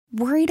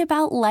Worried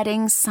about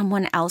letting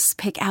someone else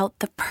pick out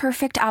the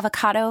perfect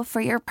avocado for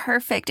your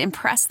perfect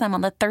impress them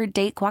on the third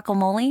date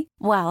guacamole?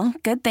 Well,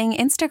 good thing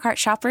Instacart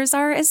shoppers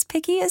are as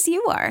picky as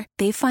you are.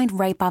 They find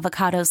ripe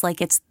avocados like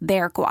it's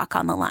their guac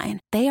on the line.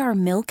 They are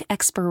milk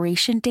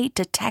expiration date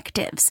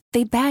detectives.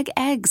 They bag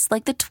eggs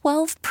like the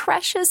 12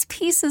 precious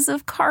pieces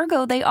of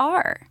cargo they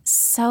are.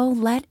 So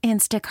let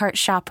Instacart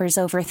shoppers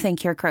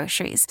overthink your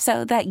groceries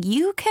so that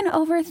you can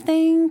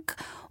overthink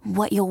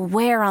what you'll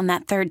wear on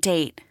that third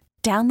date.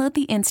 Download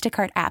the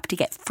Instacart app to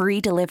get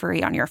free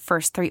delivery on your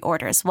first 3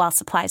 orders while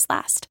supplies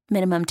last.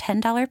 Minimum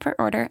 $10 per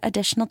order.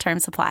 Additional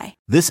terms apply.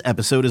 This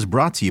episode is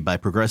brought to you by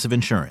Progressive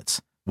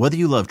Insurance. Whether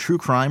you love true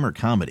crime or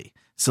comedy,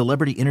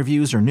 celebrity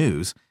interviews or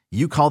news,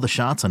 you call the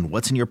shots on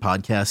what's in your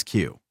podcast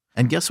queue.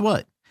 And guess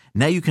what?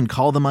 Now you can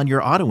call them on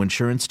your auto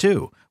insurance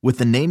too with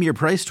the Name Your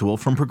Price tool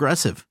from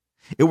Progressive.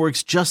 It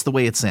works just the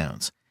way it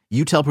sounds.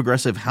 You tell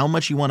Progressive how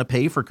much you want to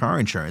pay for car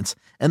insurance,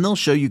 and they'll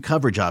show you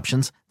coverage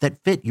options that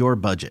fit your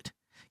budget.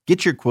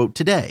 Get your quote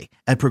today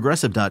at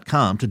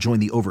Progressive.com to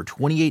join the over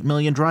 28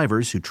 million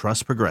drivers who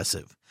trust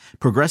Progressive.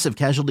 Progressive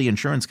Casualty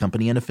Insurance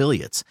Company and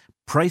Affiliates.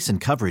 Price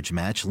and coverage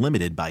match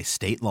limited by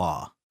state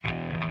law.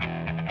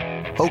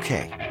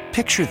 Okay,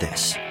 picture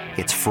this.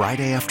 It's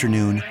Friday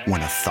afternoon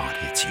when a thought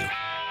hits you.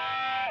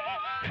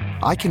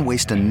 I can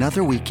waste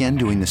another weekend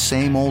doing the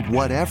same old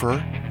whatever,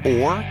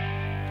 or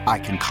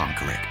I can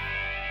conquer it.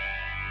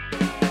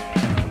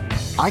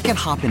 I can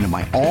hop into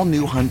my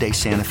all-new Hyundai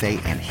Santa Fe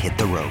and hit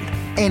the road.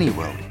 Any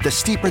road. The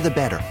steeper, the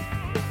better.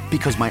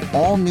 Because my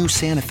all-new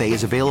Santa Fe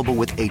is available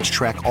with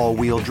H-Track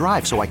all-wheel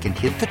drive, so I can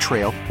hit the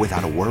trail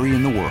without a worry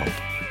in the world.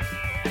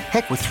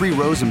 Heck, with 3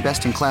 rows and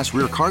best-in-class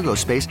rear cargo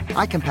space,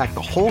 I can pack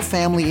the whole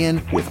family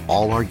in with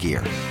all our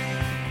gear.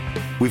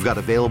 We've got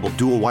available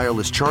dual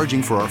wireless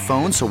charging for our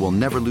phones, so we'll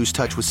never lose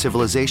touch with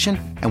civilization,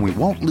 and we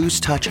won't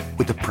lose touch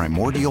with the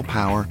primordial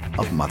power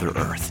of Mother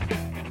Earth.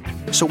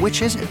 So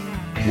which is it?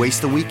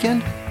 Waste the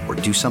weekend or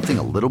do something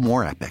a little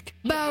more epic?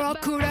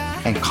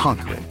 And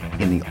conquer it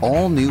in the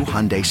all-new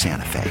Hyundai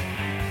Santa Fe.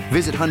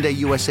 Visit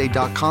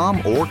HyundaiUSA.com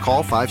or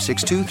call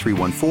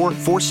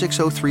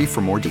 562-314-4603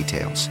 for more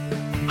details.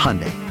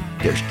 Hyundai,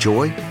 there's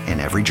joy in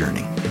every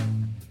journey.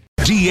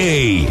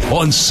 DA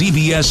on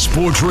CBS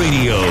Sports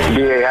Radio.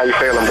 DA, how you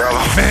feeling, brother?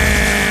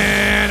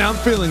 Man, I'm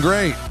feeling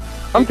great.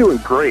 I'm doing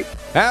great.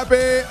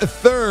 Happy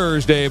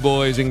Thursday,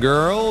 boys and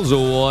girls.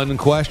 One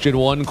question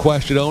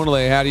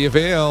only. How do you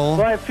feel?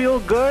 Well, I feel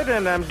good,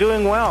 and I'm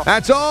doing well.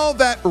 That's all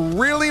that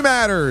really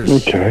matters.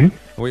 Okay.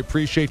 We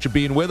appreciate you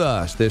being with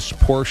us. This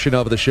portion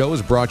of the show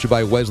is brought to you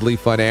by Wesley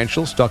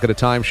Financial. Stuck at a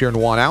timeshare and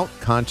want out?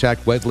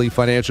 Contact Wesley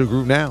Financial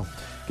Group now.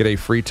 Get a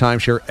free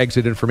timeshare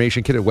exit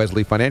information kit at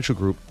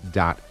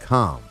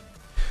wesleyfinancialgroup.com.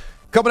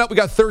 Coming up, we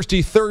got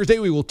Thirsty Thursday.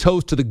 We will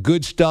toast to the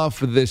good stuff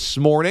this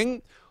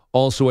morning.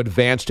 Also,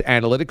 advanced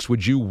analytics.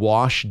 Would you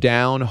wash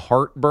down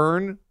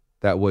heartburn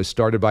that was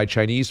started by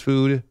Chinese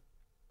food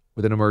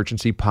with an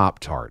emergency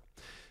Pop-Tart?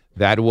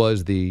 That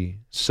was the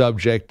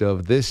subject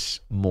of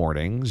this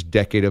morning's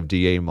Decade of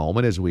DA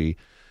moment as we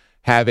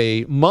have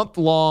a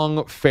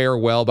month-long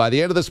farewell. By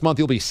the end of this month,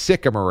 you'll be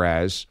sick of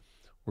Mraz.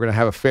 We're going to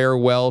have a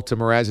farewell to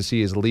Mraz as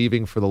he is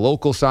leaving for the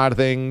local side of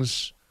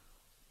things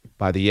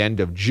by the end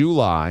of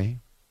July.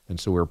 And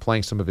so we're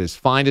playing some of his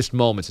finest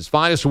moments, his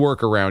finest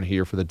work around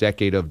here for the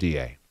Decade of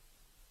DA.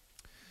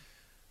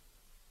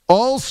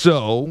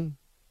 Also,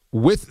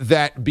 with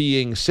that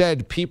being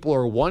said, people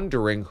are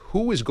wondering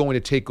who is going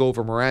to take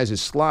over Mraz's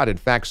slot. In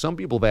fact, some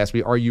people have asked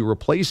me, are you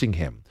replacing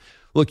him?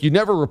 Look, you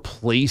never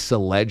replace a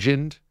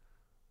legend,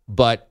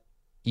 but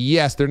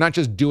yes, they're not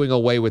just doing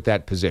away with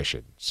that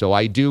position. So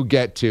I do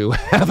get to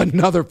have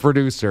another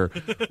producer,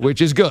 which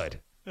is good,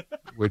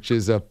 which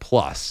is a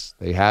plus.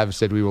 They have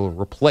said we will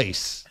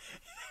replace.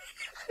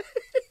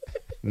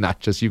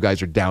 Not just you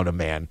guys are down a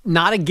man.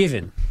 Not a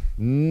given.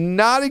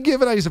 Not a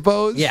given, I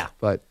suppose. Yeah,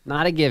 but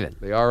not a given.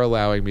 They are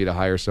allowing me to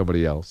hire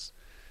somebody else.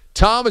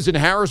 Tom is in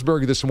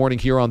Harrisburg this morning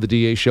here on the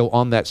DA Show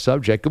on that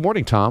subject. Good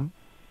morning, Tom.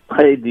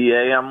 Hey,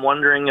 DA. I'm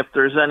wondering if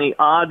there's any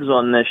odds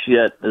on this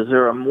yet. Is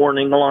there a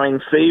morning line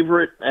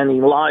favorite?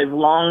 Any live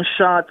long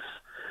shots?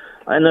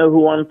 I know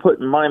who I'm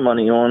putting my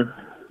money on.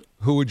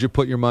 Who would you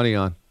put your money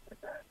on?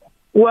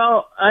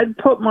 Well, I'd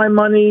put my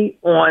money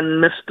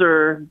on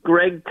Mr.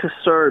 Greg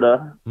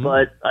Caserta,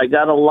 but I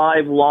got a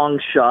live long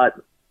shot,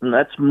 and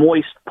that's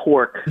Moist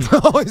Pork.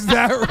 Oh, is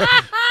that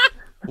right?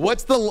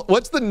 What's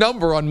the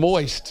number on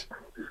Moist?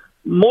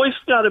 Moist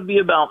got to be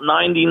about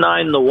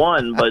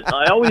 99-1, but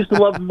I always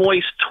love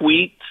Moist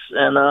tweets,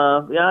 and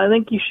yeah, I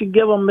think you should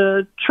give him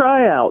a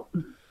tryout.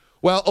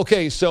 Well,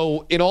 okay,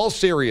 so in all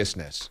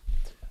seriousness,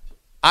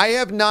 I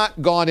have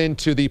not gone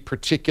into the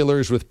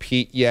particulars with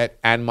Pete yet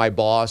and my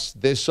boss.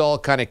 This all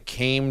kind of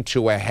came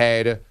to a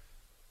head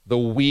the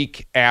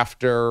week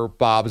after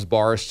Bob's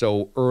Bar,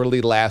 so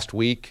early last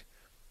week.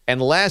 And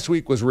last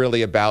week was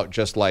really about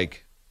just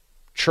like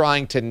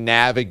trying to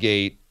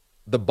navigate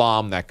the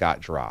bomb that got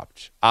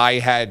dropped. I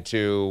had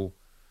to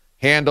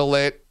handle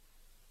it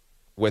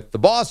with the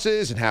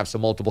bosses and have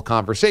some multiple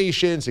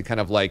conversations and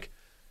kind of like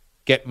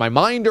get my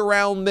mind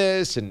around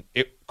this. And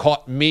it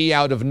caught me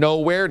out of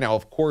nowhere. Now,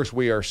 of course,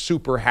 we are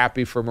super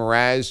happy for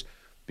Mraz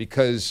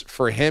because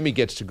for him, he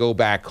gets to go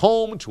back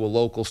home to a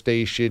local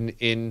station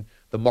in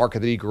the market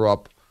that he grew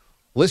up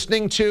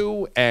listening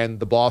to, and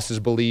the bosses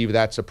believe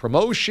that's a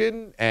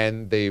promotion,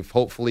 and they've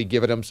hopefully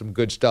given him some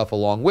good stuff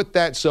along with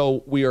that.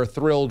 So we are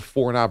thrilled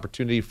for an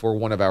opportunity for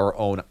one of our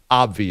own,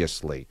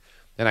 obviously.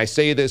 And I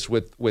say this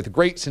with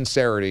great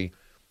sincerity.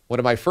 One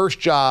of my first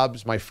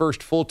jobs, my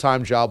first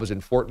full-time job was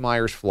in Fort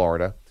Myers,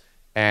 Florida,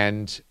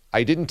 and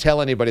I didn't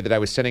tell anybody that I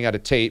was sending out a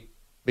tape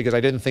because I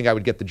didn't think I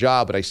would get the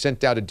job, but I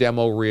sent out a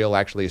demo reel,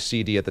 actually a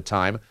CD at the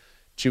time,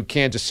 to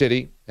Kansas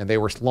City, and they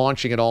were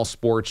launching an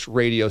all-sports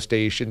radio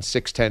station,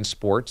 610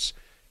 Sports.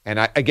 And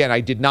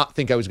I did not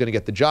think I was going to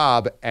get the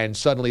job, and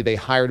suddenly they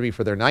hired me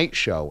for their night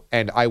show,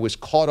 and I was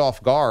caught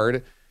off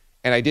guard,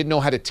 and I didn't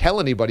know how to tell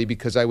anybody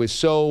because I was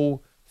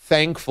so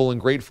thankful and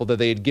grateful that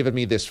they had given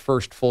me this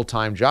first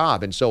full-time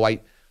job. And so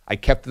I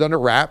kept it under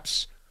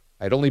wraps.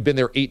 I'd only been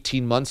there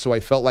 18 months, so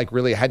I felt like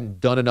really I hadn't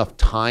done enough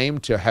time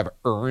to have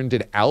earned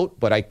it out,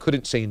 but I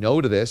couldn't say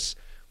no to this.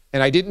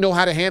 And I didn't know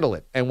how to handle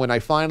it. And when I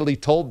finally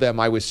told them,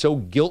 I was so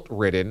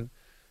guilt-ridden,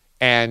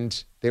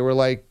 and they were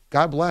like,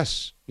 God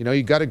bless. You know,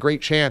 you got a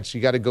great chance.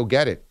 You got to go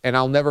get it. And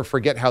I'll never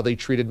forget how they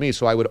treated me.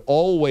 So I would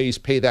always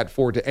pay that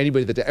forward to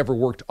anybody that ever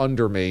worked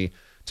under me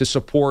to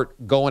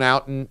support going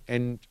out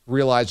and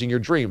realizing your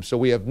dream. So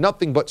we have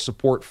nothing but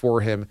support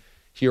for him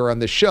here on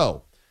the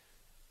show.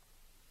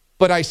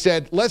 But I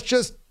said,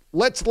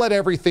 let's let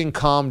everything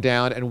calm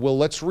down, and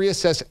let's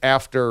reassess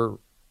after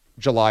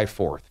July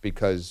 4th,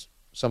 because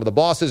some of the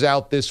bosses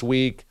out this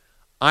week.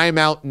 I'm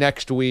out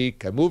next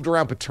week. I moved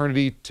around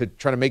paternity to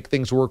try to make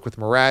things work with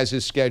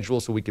Mraz's schedule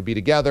so we could be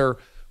together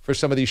for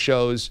some of these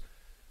shows.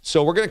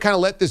 So we're going to kind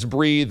of let this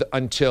breathe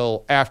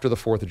until after the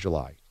 4th of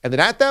July. And then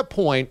at that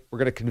point, we're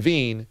going to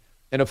convene.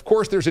 And of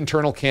course, there's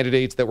internal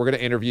candidates that we're going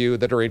to interview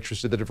that are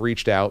interested, that have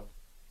reached out.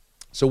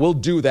 So we'll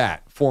do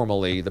that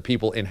formally, the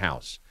people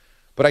in-house.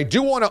 But I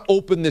do want to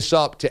open this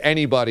up to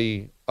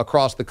anybody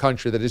across the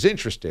country that is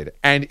interested.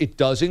 And it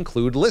does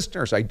include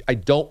listeners. I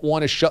don't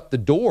want to shut the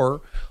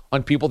door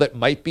on people that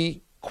might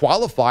be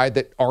qualified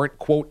that aren't,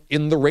 quote,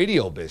 in the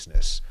radio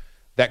business.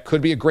 That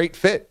could be a great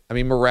fit. I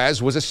mean,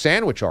 Mraz was a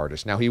sandwich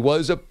artist. Now, he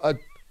was a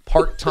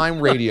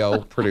part-time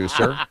radio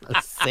producer.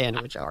 A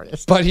sandwich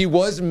artist. But he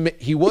was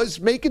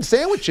making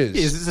sandwiches.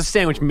 He's a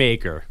sandwich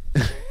maker.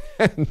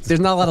 There's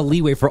not a lot of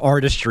leeway for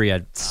artistry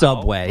at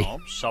Subway. No,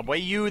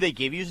 Subway they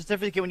gave you a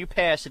certificate when you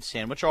passed. It's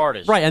sandwich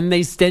artist. Right, and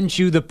they sent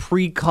you the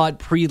pre-cut,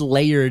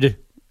 pre-layered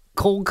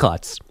cold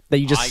cuts that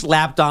you just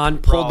slapped on,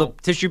 pulled the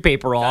tissue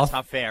paper off. That's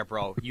not fair,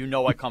 bro. You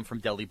know I come from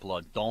deli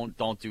blood.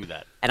 Don't do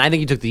that. And I think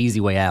you took the easy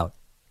way out.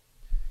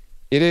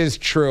 It is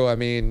true. I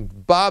mean,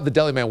 Bob, the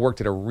deli man,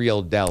 worked at a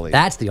real deli.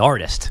 That's the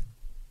artist.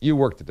 You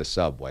worked at the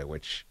Subway,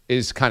 which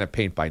is kind of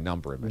paint by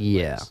number in many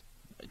ways.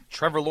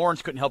 Trevor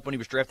Lawrence couldn't help when he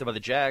was drafted by the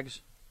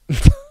Jags.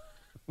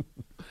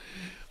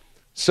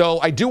 So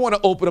I do want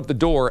to open up the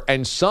door,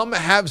 and some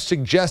have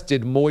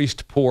suggested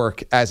Moist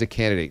Pork as a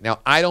candidate. Now,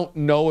 I don't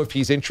know if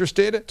he's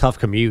interested. Tough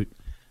commute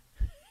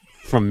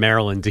from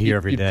Maryland to here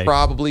every day. You'd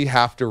probably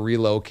have to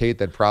relocate.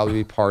 That'd probably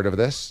be part of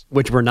this.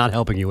 Which we're not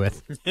helping you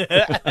with.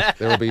 There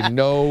will be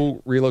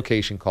no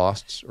relocation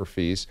costs or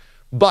fees.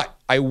 But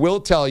I will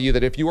tell you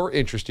that if you are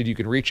interested, you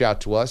can reach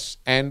out to us,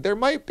 and there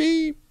might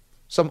be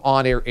some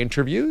on-air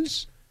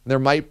interviews. There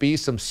might be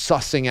some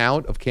sussing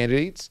out of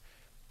candidates.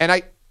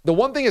 And the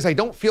one thing is I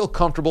don't feel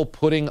comfortable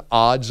putting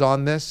odds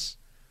on this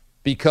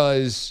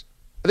because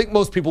I think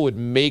most people would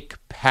make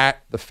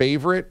Pat the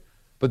favorite,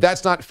 but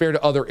that's not fair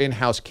to other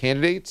in-house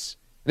candidates.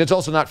 And it's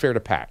also not fair to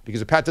Pat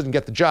because if Pat doesn't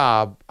get the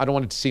job, I don't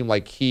want it to seem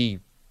like he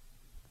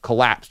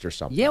collapsed or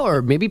something. Yeah,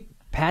 or maybe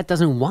Pat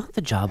doesn't want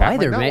the job Pat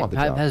either. might not want the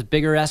Pat job. has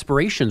bigger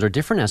aspirations or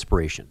different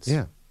aspirations.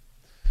 Yeah.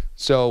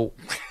 So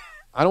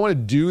I don't want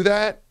to do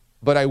that,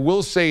 but I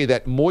will say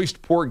that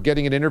Moist Pork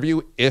getting an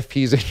interview, if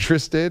he's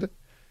interested,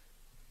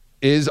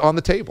 is on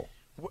the table.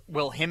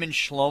 Will him and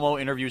Shlomo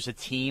interview as a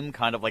team,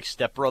 kind of like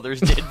Step Brothers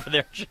did for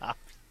their job?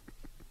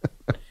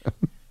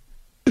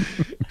 Is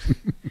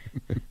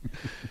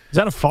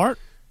that a fart?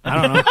 I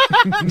don't know.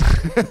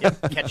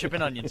 Yep, ketchup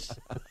and onions.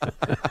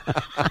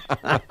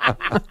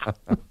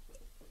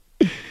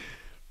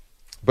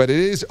 But it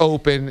is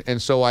open,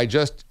 and so I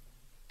just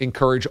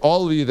encourage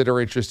all of you that are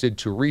interested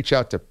to reach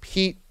out to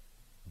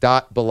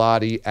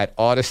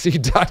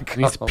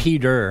Pete.Bellotti@Odyssey.com. It's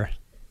Peter.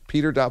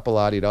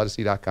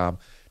 Peter.Bellotti@Odyssey.com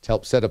to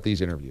help set up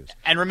these interviews.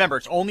 And remember,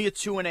 it's only a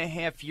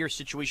 2.5-year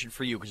situation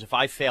for you because if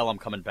I fail, I'm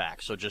coming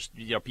back. So just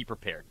be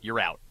prepared.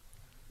 You're out.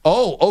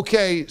 Oh,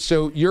 okay.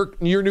 So your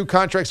new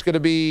contract's going to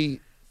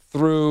be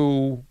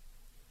through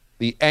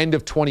the end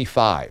of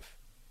 25.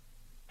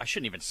 I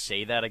shouldn't even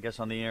say that, I guess,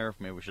 on the air.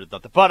 Maybe we should have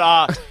done that. But,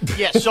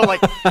 yeah, so, like,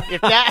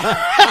 if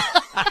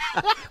that...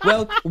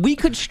 Well, we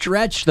could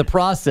stretch the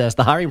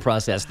hiring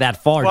process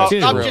that far. Well, too.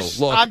 I'm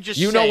just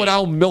you saying. know what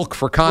I'll milk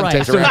for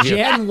content Right, around so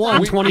here. Jan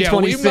 1,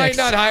 2026. We might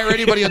not hire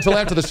anybody until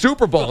after the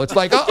Super Bowl. It's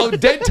like,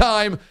 dead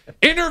time.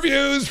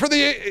 Interviews for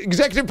the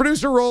executive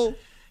producer role.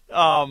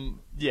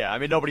 Yeah, I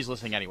mean, nobody's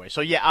listening anyway. So,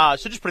 yeah,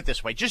 so just put it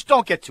this way. Just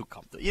don't get too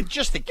comfortable.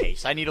 Just in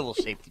case. I need a little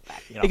safety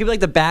back. You know? It could be like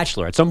The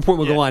Bachelor. At some point,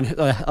 we'll go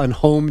on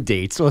home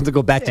dates. We'll have to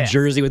go back to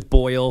Jersey with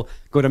Boyle,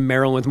 go to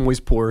Maryland with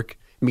Moist Pork,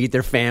 meet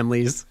their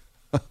families.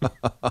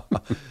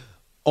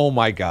 Oh,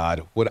 my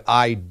God. Would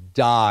I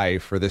die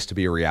for this to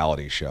be a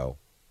reality show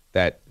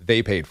that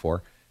they paid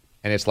for?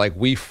 And it's like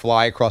we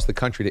fly across the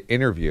country to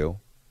interview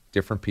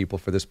different people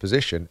for this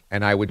position,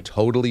 and I would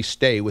totally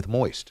stay with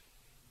Moist.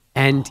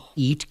 And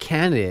each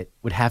candidate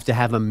would have to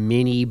have a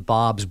mini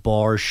Bob's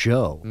Bar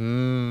show.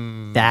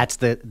 Let's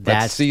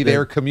see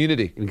their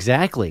community.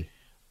 Exactly.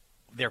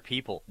 Their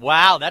people.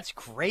 Wow, that's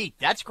great.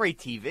 That's great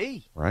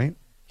TV. Right?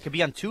 It could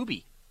be on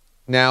Tubi.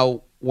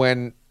 Now,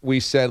 when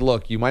we said,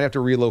 look, you might have to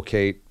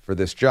relocate for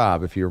this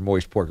job if you're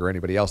Moist Pork or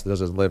anybody else that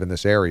doesn't live in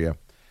this area,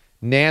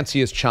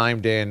 Nancy has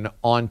chimed in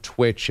on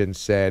Twitch and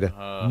said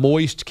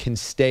Moist can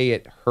stay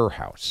at her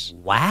house.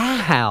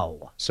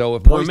 Wow. So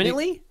if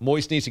permanently?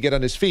 Moist needs to get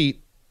on his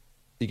feet,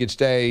 he could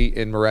stay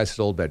in Moretz's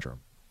old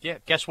bedroom. Yeah,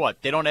 guess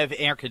what? They don't have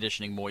air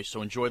conditioning, Moist,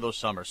 so enjoy those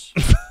summers.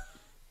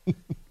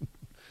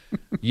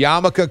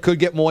 Yarmulke could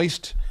get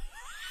moist,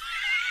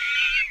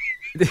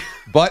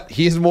 but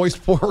he's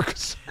Moist Pork.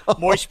 So.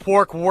 Moist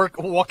Pork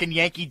walking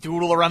Yankee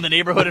Doodle around the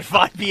neighborhood at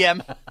 5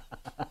 p.m.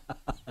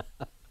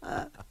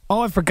 Oh,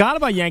 I forgot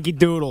about Yankee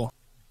Doodle.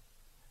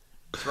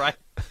 That's right.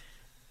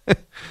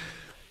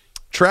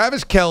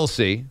 Travis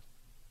Kelce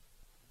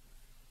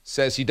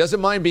says he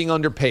doesn't mind being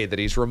underpaid, that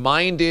he's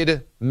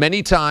reminded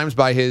many times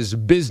by his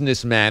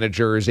business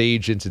managers,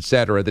 agents,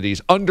 etc., that he's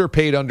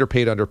underpaid.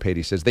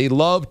 He says, they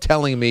love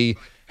telling me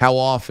how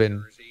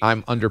often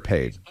I'm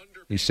underpaid.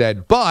 He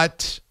said,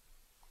 but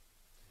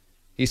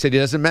he said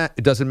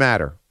it doesn't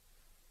matter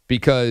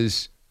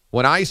because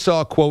when I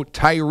saw, quote,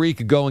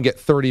 Tyreek go and get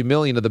 $30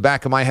 million, in the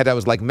back of my head, I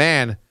was like,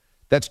 man,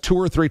 that's 2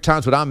 or 3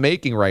 times what I'm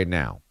making right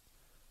now.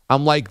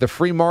 I'm like, the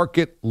free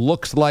market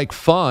looks like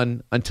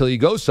fun until you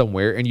go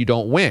somewhere and you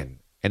don't win.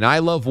 And I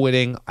love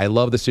winning. I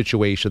love the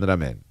situation that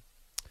I'm in.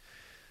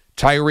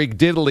 Tyreek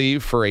did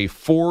leave for a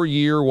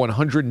 4-year,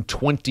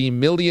 $120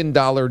 million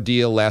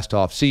deal last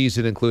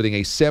offseason, including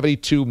a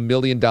 $72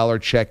 million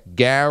check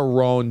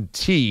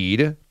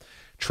guaranteed.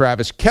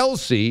 Travis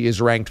Kelce is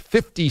ranked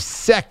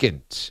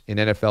 52nd in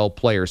NFL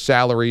player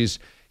salaries.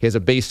 He has a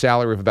base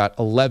salary of about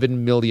 $11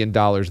 million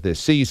this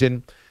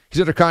season. He's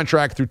under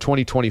contract through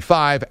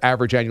 2025,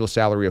 average annual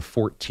salary of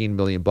 $14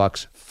 million,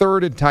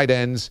 third in tight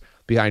ends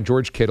behind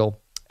George Kittle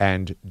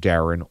and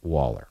Darren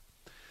Waller.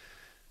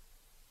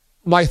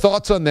 My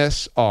thoughts on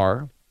this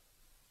are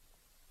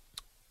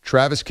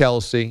Travis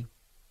Kelce,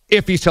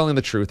 if he's telling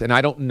the truth, and I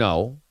don't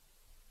know,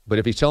 but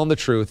if he's telling the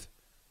truth,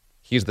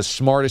 he's the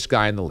smartest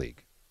guy in the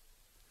league.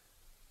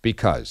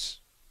 Because,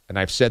 and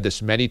I've said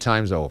this many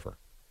times over,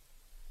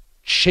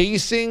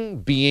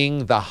 chasing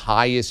being the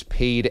highest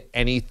paid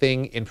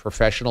anything in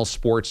professional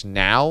sports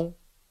now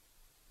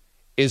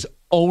is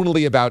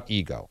only about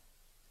ego.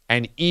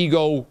 And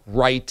ego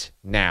right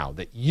now,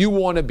 that you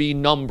want to be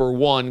number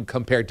one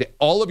compared to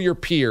all of your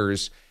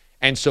peers,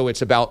 and so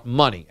it's about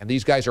money. And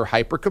these guys are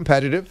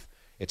hyper-competitive.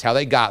 It's how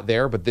they got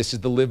there, but this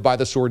is the live by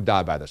the sword,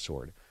 die by the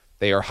sword.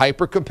 They are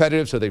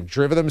hyper-competitive, so they've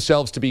driven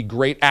themselves to be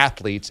great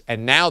athletes,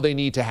 and now they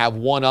need to have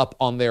one up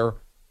on their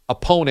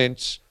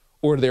opponents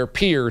or their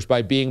peers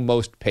by being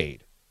most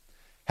paid.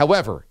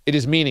 However, it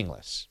is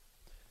meaningless.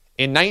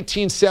 In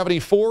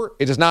 1974,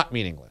 it is not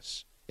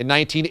meaningless. In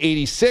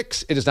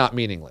 1986, it is not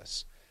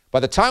meaningless. By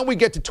the time we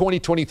get to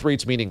 2023,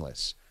 it's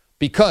meaningless.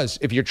 Because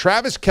if you're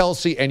Travis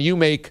Kelce and you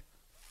make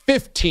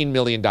 $15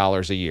 million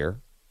a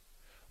year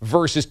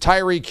versus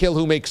Tyreek Hill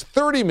who makes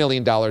 $30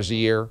 million a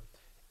year,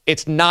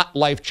 it's not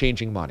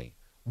life-changing money.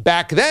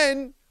 Back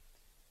then,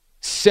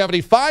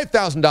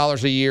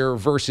 $75,000 a year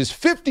versus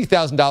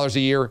 $50,000 a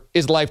year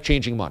is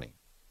life-changing money.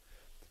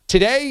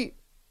 Today,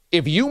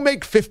 if you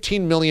make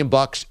 $15 million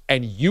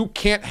and you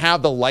can't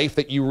have the life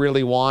that you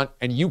really want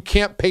and you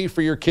can't pay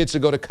for your kids to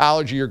go to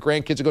college or your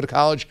grandkids to go to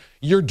college,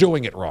 you're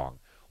doing it wrong.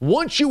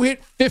 Once you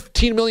hit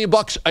 $15 million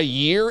a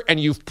year and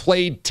you've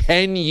played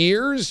 10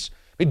 years,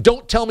 I mean,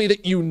 don't tell me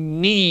that you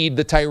need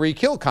the Tyreek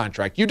Hill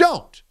contract. You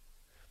don't.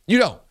 You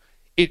don't.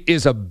 It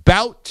is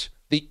about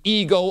the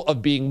ego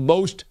of being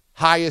most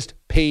highest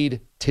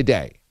paid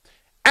today.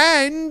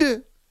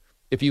 And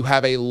if you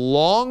have a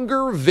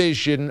longer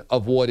vision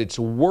of what it's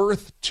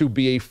worth to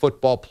be a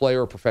football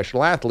player or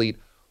professional athlete,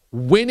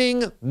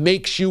 winning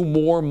makes you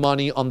more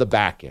money on the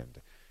back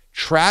end.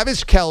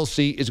 Travis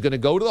Kelce is going to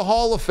go to the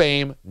Hall of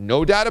Fame,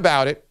 no doubt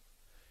about it,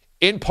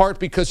 in part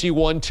because he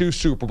won 2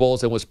 Super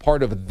Bowls and was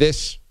part of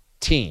this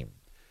team.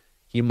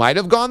 He might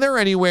have gone there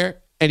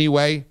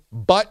anyway,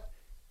 but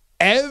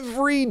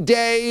every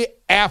day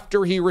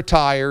after he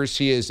retires,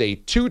 he is a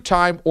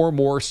 2-time or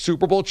more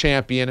Super Bowl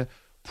champion,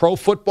 Pro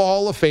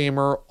Football Hall of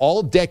Famer,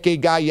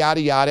 all-decade guy,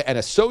 yada, yada, and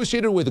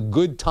associated with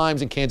good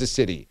times in Kansas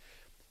City.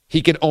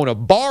 He could own a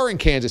bar in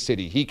Kansas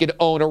City. He could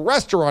own a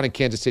restaurant in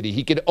Kansas City.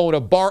 He could own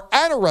a bar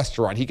and a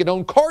restaurant. He could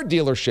own car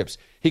dealerships.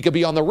 He could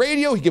be on the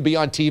radio. He could be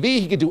on TV.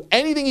 He could do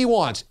anything he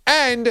wants.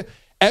 And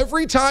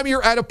every time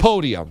you're at a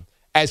podium,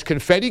 as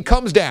confetti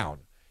comes down,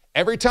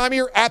 every time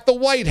you're at the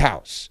White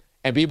House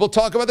and people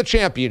talk about the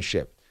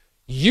championship,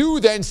 you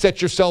then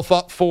set yourself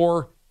up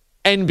for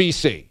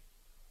NBC,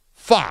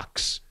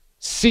 Fox,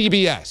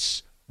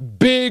 CBS,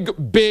 big,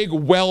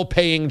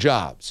 well-paying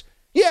jobs.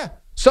 Yeah,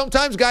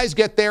 sometimes guys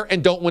get there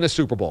and don't win a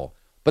Super Bowl.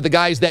 But the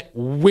guys that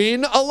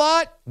win a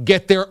lot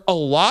get there a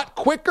lot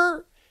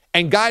quicker,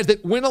 and guys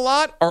that win a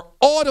lot are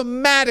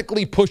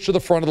automatically pushed to the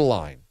front of the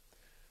line.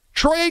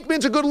 Troy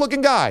Aikman's a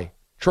good-looking guy.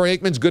 Troy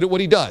Aikman's good at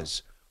what he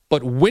does.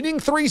 But winning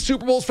 3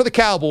 Super Bowls for the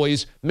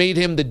Cowboys made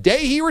him, the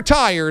day he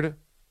retired,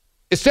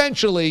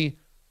 essentially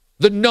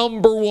the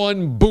number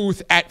 1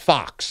 booth at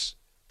Fox.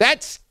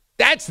 That's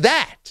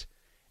that.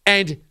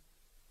 And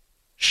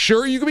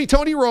sure, you can be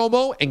Tony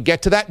Romo and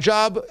get to that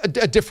job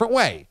a different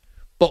way.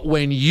 But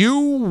when you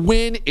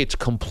win, it's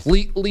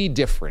completely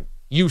different.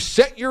 You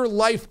set your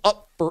life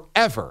up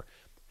forever.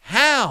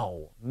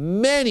 How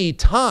many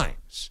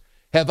times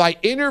have I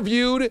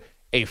interviewed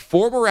a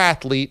former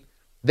athlete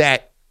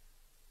that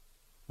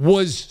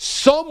was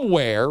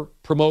somewhere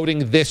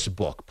promoting this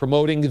book,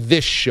 promoting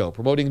this show,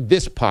 promoting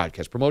this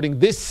podcast, promoting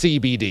this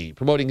CBD,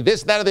 promoting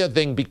this, that, or the other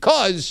thing,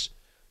 because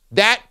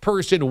that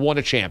person won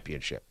a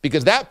championship,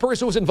 because that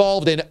person was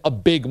involved in a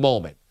big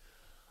moment?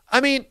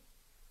 I mean,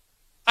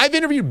 I've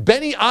interviewed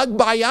Benny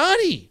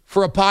Agbayani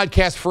for a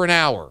podcast for an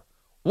hour.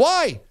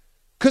 Why?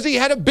 Because he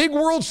had a big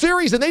World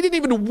Series and they didn't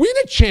even win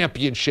a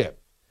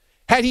championship.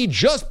 Had he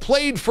just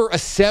played for a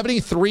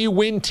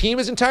 73-win team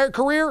his entire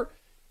career,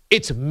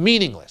 it's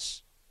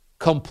meaningless.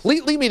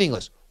 Completely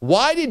meaningless.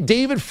 Why did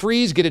David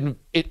Freese get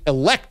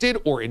elected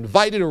or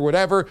invited or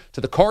whatever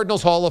to the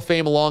Cardinals Hall of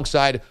Fame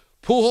alongside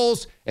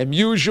Pujols and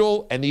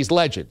Musial and these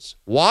legends?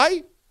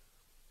 Why?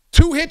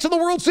 2 hits in the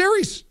World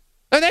Series.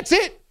 And that's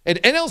it. An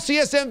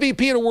NLCS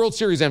MVP and a World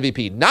Series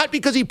MVP. Not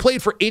because he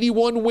played for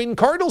 81-win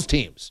Cardinals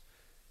teams.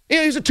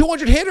 He's a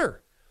 200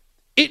 hitter.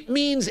 It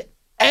means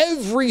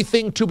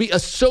everything to be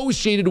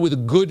associated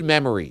with good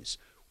memories,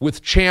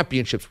 with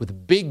championships,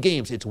 with big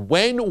games. It's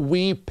when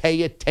we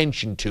pay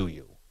attention to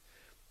you.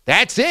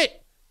 That's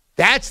it.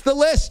 That's the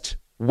list.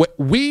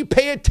 We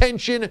pay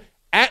attention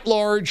at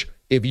large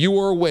if you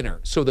are a winner.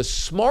 So the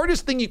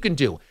smartest thing you can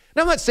do,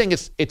 and I'm not saying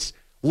it's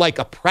like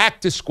a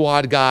practice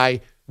squad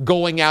guy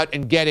going out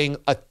and getting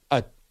a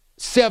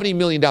 $70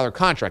 million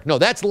contract. No,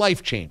 that's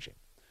life-changing.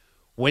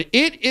 When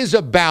it is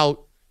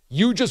about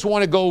you just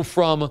want to go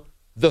from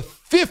the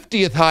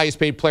 50th highest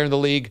paid player in the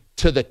league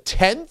to the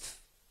 10th,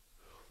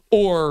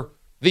 or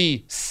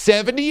the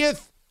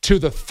 70th to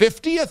the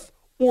 50th,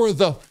 or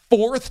the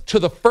 4th to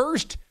the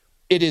 1st,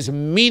 it is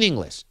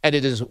meaningless. And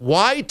it is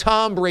why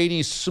Tom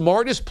Brady's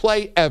smartest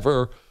play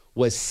ever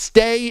was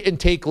stay and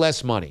take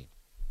less money.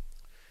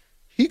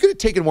 He could have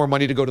taken more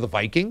money to go to the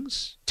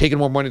Vikings, taken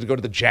more money to go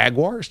to the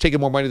Jaguars, taken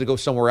more money to go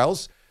somewhere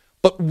else.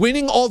 But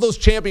winning all those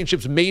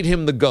championships made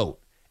him the GOAT.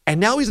 And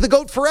now he's the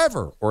GOAT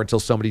forever, or until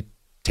somebody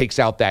takes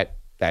out that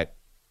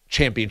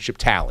championship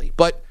tally.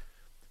 But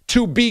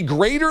to be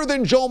greater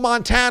than Joe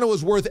Montana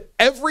is worth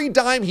every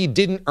dime he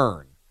didn't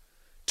earn.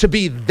 To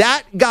be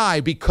that guy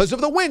because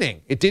of the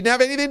winning, it didn't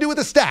have anything to do with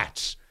the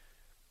stats.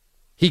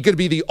 He could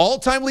be the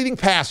all-time leading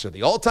passer,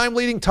 the all-time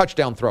leading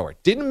touchdown thrower.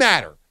 It didn't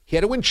matter. He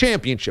had to win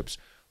championships.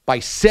 By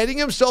setting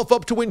himself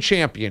up to win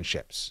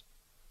championships,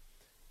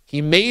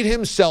 he made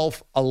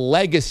himself a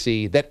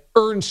legacy that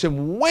earns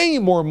him way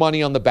more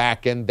money on the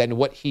back end than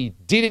what he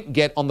didn't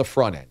get on the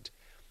front end.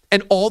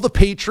 And all the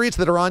Patriots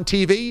that are on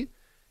TV,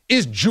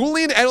 is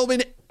Julian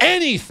Edelman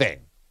anything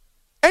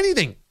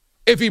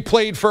if he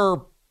played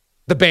for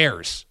the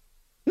Bears?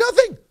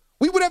 Nothing.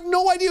 We would have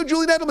no idea who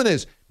Julian Edelman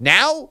is.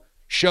 Now,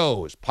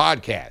 shows,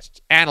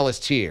 podcasts,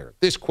 analysts here,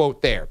 this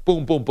quote there,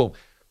 boom, boom, boom.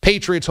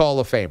 Patriots Hall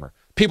of Famer.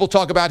 People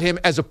talk about him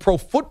as a Pro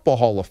Football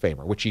Hall of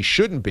Famer, which he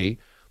shouldn't be.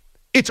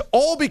 It's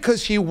all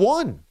because he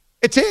won.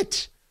 It's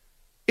it.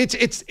 It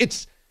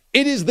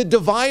is the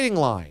dividing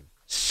line.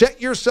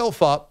 Set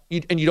yourself up,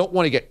 and you don't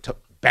want to get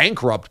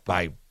bankrupt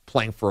by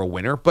playing for a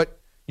winner, but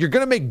you're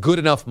going to make good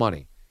enough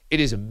money. It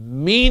is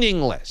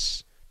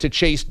meaningless to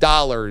chase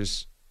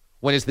dollars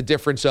when it's the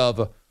difference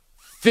of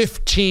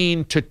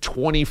 15 to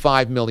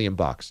 25 million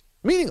bucks.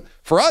 Meaning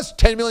for us,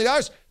 $10 million,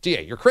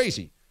 DA, you're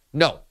crazy.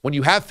 No, when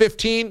you have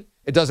 15,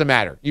 it doesn't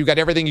matter. You got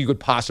everything you could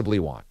possibly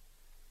want.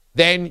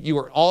 Then you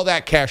are all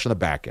that cash on the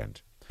back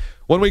end.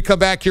 When we come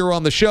back here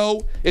on the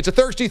show, it's a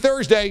Thirsty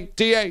Thursday.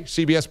 DA,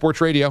 CBS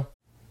Sports Radio.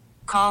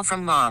 Call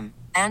from mom.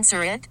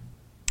 Answer it.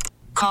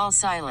 Call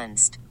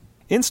silenced.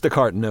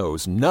 Instacart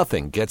knows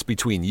nothing gets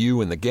between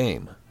you and the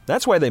game.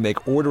 That's why they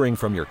make ordering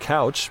from your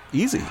couch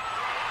easy.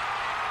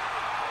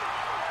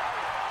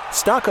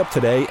 Stock up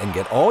today and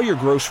get all your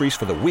groceries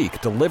for the week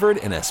delivered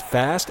in as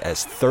fast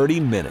as 30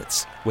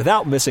 minutes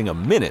without missing a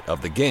minute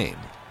of the game.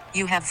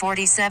 You have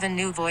 47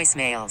 new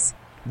voicemails.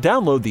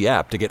 Download the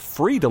app to get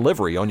free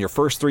delivery on your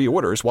first 3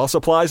 orders while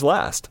supplies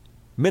last.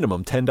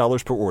 Minimum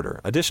 $10 per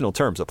order. Additional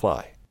terms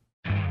apply.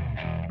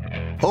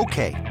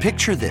 Okay,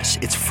 picture this.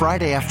 It's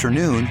Friday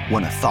afternoon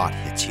when a thought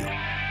hits you.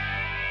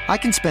 I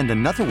can spend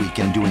another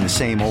weekend doing the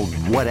same old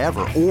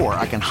whatever, or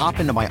I can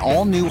hop into my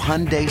all-new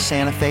Hyundai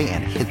Santa Fe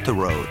and hit the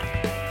road.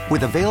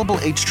 With available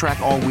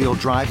H-Track all-wheel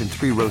drive and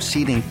 3-row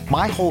seating,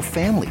 my whole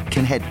family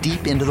can head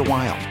deep into the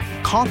wild.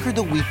 Conquer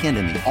the weekend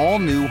in the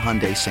all-new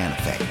Hyundai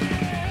Santa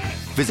Fe.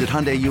 Visit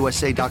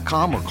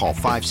HyundaiUSA.com or call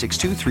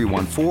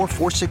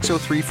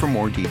 562-314-4603 for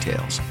more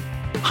details.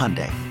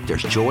 Hyundai,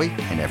 there's joy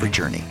in every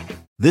journey.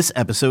 This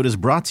episode is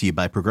brought to you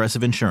by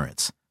Progressive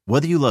Insurance.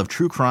 Whether you love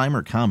true crime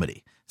or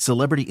comedy,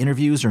 celebrity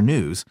interviews or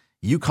news,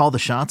 you call the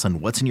shots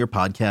on what's in your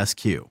podcast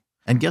queue.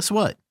 And guess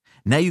what?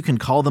 Now you can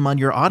call them on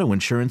your auto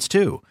insurance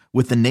too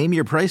with the Name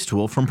Your Price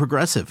tool from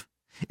Progressive.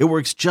 It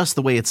works just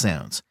the way it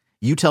sounds.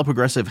 You tell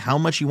Progressive how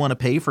much you want to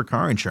pay for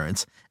car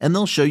insurance, and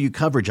they'll show you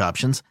coverage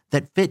options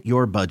that fit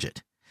your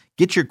budget.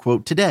 Get your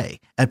quote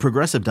today at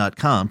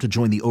Progressive.com to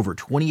join the over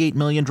 28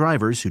 million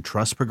drivers who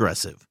trust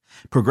Progressive.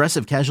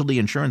 Progressive Casualty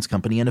Insurance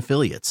Company and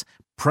Affiliates.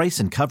 Price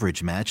and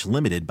coverage match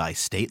limited by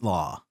state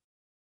law.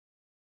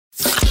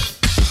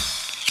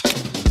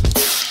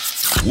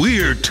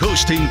 We're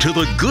toasting to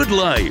the good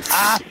life.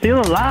 I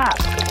feel alive.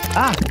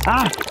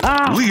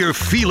 We are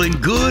feeling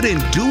good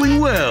and doing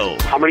well.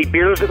 How many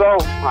beers ago?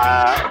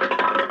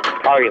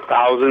 Probably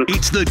 1,000.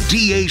 It's the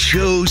DA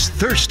Show's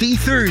Thirsty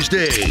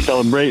Thursday.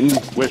 Celebrating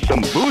with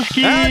some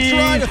booskies. That's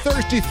right, a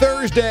Thirsty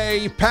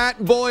Thursday.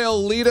 Pat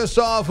Boyle, lead us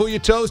off. Who you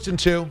toasting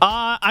to?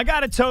 I got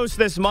to toast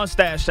this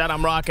mustache that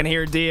I'm rocking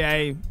here,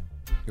 DA.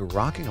 You're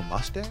rocking a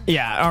mustache?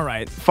 Yeah, all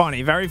right.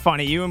 Funny, very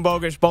funny. You and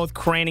Bogusch both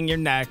craning your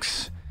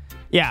necks.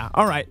 Yeah,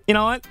 all right. You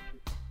know what?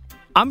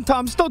 I'm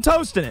still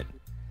toasting it.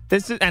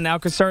 And now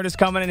Caserta's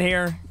coming in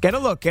here. Get a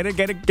look. Get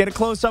a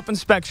close-up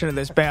inspection of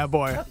this bad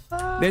boy.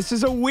 This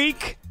is a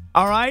week,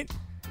 all right?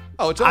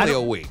 Oh, it's only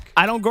a week.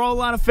 I don't grow a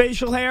lot of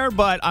facial hair,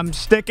 but I'm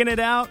sticking it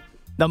out.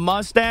 The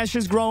mustache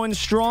is growing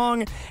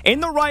strong.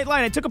 In the right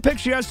light, I took a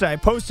picture yesterday. I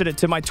posted it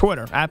to my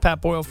Twitter,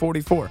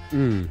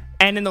 @PatBoyle44.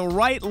 And in the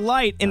right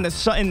light, in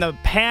the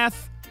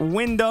path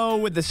window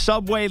with the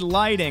subway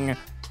lighting,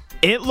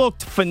 it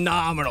looked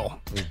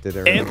phenomenal.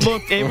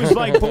 It was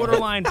like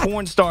borderline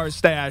porn star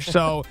stash.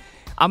 So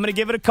I'm going to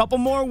give it a couple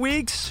more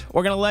weeks.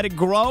 We're going to let it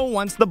grow.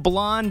 Once the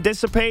blonde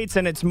dissipates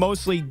and it's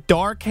mostly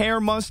dark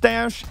hair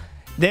mustache,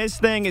 this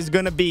thing is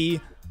going to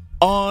be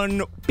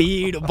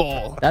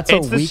unbeatable. That's a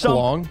week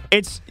long?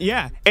 It's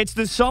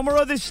the summer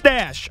of the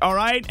stash, all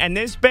right? And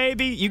this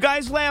baby, you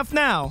guys laugh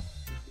now.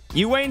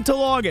 You wait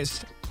until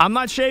August. I'm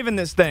not shaving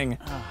this thing.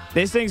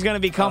 This thing's going to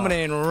be coming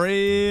in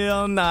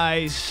real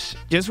nice.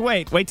 Just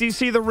wait. Wait till you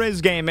see the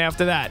Riz game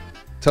after that.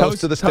 Toast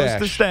to the stash. Toast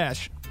the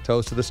stash.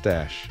 Toast to the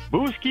stash.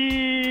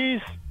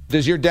 Booskies.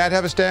 Does your dad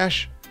have a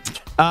stash?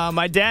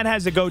 My dad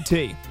has a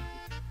goatee.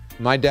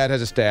 My dad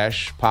has a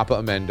stash. Papa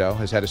Amendo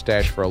has had a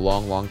stash for a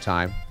long, long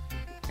time.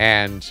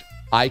 And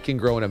I can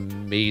grow an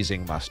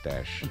amazing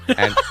mustache.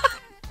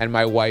 And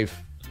my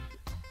wife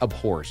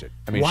abhors it.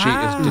 I mean, she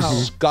is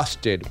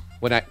disgusted.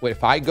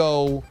 If I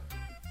go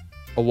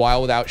a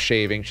while without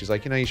shaving, she's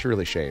like, you should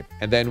really shave.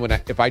 And then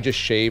if I just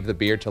shave the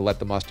beard to let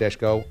the mustache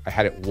go, I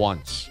had it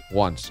once.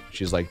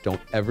 She's like, don't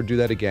ever do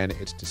that again.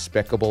 It's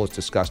despicable. It's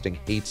disgusting.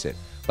 Hates it.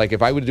 Like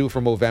if I would do it for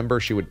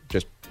Movember, she would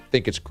just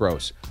think it's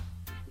gross.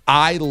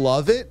 I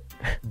love it,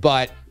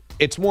 but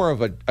it's more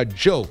of a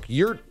joke.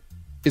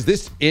 Is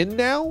this in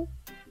now?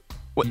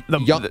 What,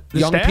 young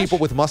stash? People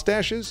with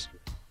mustaches?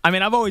 I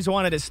mean, I've always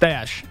wanted a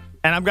stash.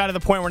 And I've got to the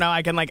point where now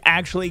I can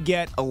actually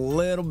get a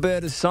little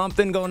bit of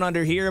something going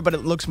under here, but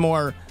it looks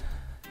more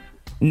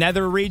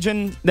nether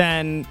region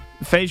than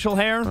facial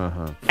hair.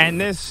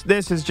 And this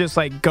is just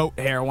like goat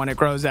hair when it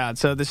grows out.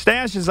 So the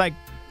stash is like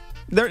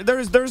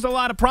there's a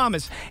lot of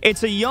promise.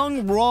 It's a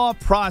young raw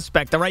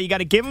prospect, all right? You got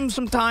to give him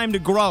some time to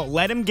grow.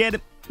 Let him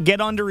get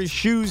under his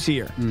shoes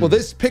here. Well,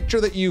 this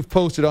picture that you've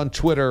posted on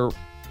Twitter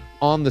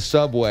on the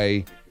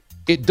subway,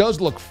 it does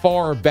look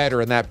far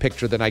better in that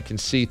picture than I can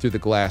see through the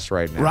glass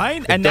right now.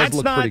 Right? It does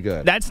look pretty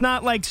good. That's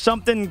not like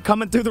something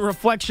coming through the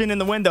reflection in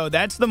the window.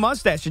 That's the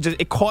mustache.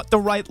 It caught the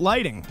right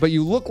lighting. But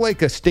you look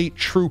like a state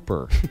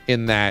trooper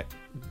in that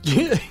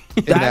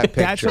that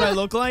picture. That's what I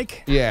look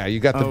like? Yeah, you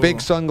got the big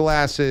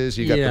sunglasses.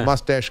 You got the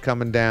mustache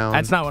coming down.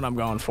 That's not what I'm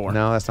going for.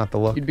 No, that's not the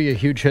look. You'd be a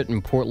huge hit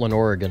in Portland,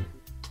 Oregon.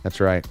 That's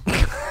right.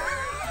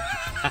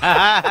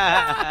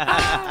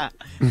 I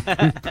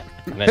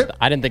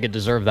didn't think it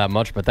deserved that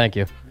much, but thank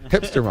you.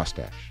 Hipster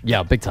mustache.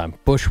 Yeah, big time.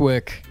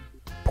 Bushwick,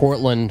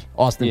 Portland,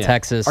 Austin,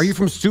 Texas. Are you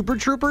from Super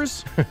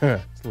Troopers? It's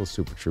a little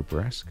Super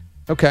Trooper-esque.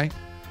 Okay.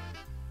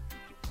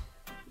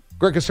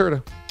 Greg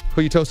Caserta,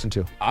 who are you toasting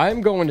to? I'm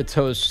going to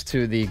toast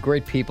to the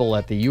great people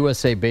at the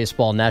USA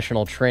Baseball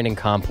National Training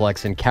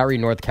Complex in Cary,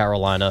 North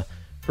Carolina,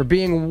 for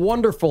being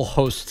wonderful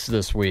hosts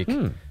this week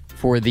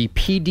for the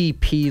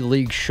PDP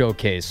League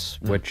Showcase,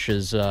 which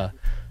is a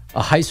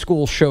high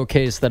school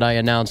showcase that I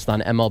announced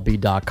on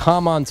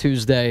MLB.com on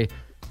Tuesday.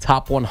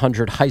 Top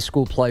 100 high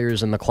school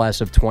players in the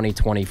class of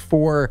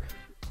 2024.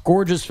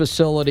 Gorgeous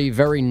facility,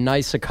 very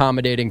nice,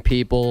 accommodating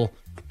people.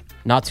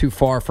 Not too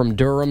far from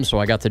Durham, so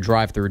I got to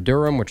drive through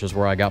Durham, which is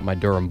where I got my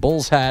Durham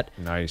Bulls hat.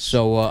 Nice.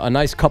 So a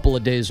nice couple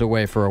of days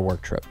away for a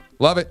work trip.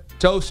 Love it.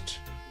 Toast.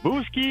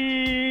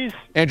 Booskies.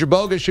 Andrew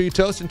Bogusch, who are you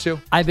toasting to?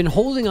 I've been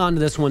holding on to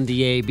this one,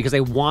 DA, because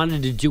I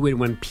wanted to do it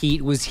when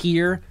Pete was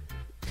here.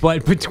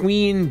 But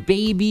between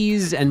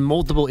babies and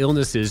multiple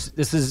illnesses,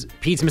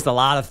 Pete's missed a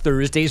lot of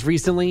Thursdays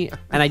recently.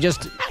 And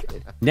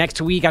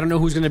next week, I don't know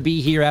who's going to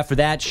be here after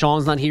that.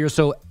 Sean's not here,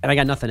 and I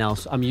got nothing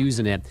else. I'm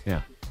using it.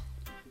 Yeah.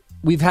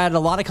 We've had a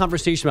lot of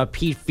conversation about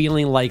Pete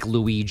feeling like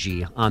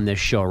Luigi on this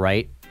show,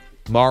 right?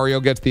 Mario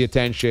gets the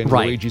attention.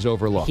 Right. Luigi's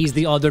overlooked. He's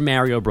the other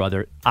Mario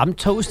brother. I'm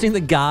toasting the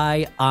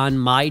guy on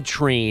my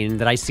train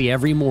that I see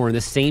every morning,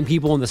 the same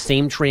people in the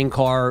same train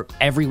car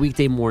every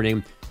weekday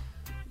morning,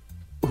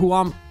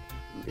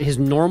 his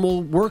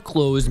normal work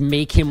clothes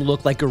make him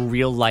look like a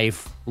real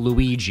life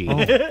Luigi.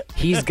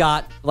 He's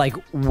got like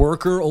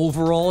worker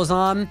overalls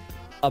on,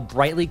 a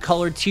brightly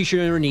colored t-shirt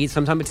underneath.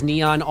 Sometimes it's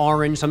neon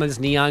orange, sometimes it's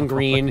neon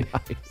green.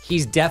 Nice.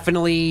 He's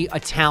definitely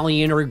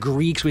Italian or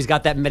Greek, so he's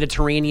got that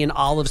Mediterranean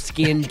olive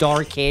skin,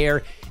 dark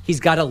hair.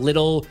 He's got a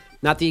little,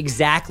 not the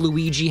exact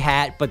Luigi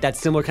hat, but that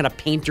similar kind of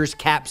painter's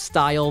cap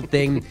style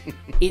thing.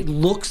 It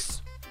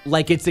looks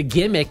like it's a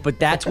gimmick, but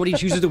that's what he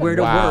chooses to wear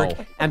to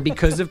work. And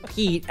because of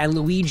Pete and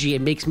Luigi,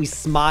 it makes me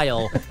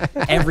smile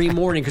every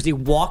morning because he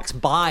walks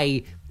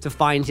by to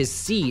find his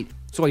seat.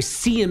 So I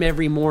see him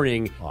every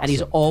morning, and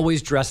he's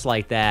always dressed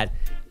like that.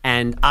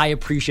 And I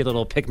appreciate a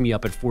little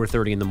pick-me-up at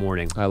 4:30 in the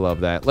morning. I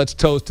love that. Let's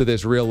toast to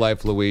this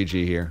real-life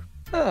Luigi here.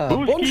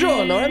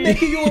 Buongiorno, I'm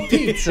making you a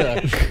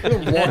pizza. What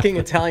a walking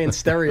Italian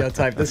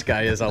stereotype this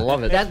guy is. I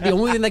love it. The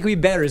only thing that could be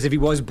better is if he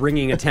was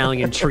bringing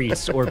Italian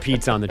treats or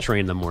pizza on the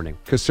train in the morning.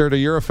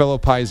 Caserta, you're a fellow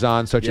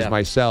Paisan such as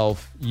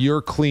myself.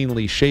 You're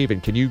cleanly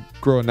shaven. Can you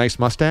grow a nice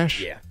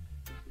mustache? Yeah.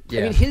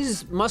 I mean,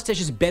 his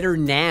mustache is better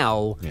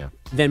now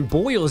than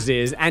Boyle's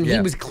is, and he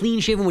was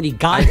clean-shaven when he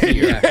got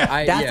here.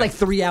 That's like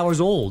 3 hours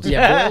old.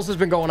 Yeah, Boyle's has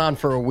been going on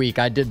for a week.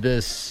 I did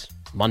this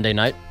Monday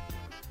night.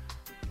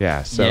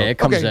 Yeah, so it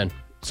comes in.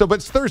 So, but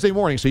it's Thursday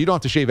morning, so you don't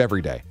have to shave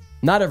every day.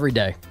 Not every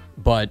day,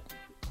 but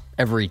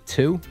every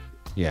 2.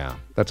 Yeah,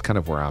 that's kind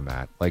of where I'm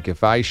at. Like,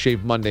 if I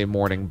shave Monday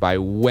morning, by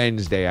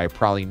Wednesday, I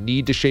probably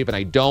need to shave, and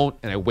I don't,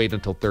 and I wait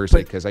until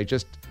Thursday because I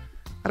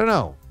don't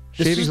know.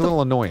 Shaving's a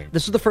little annoying.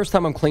 This is the first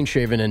time I'm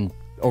clean-shaven in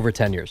over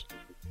 10 years.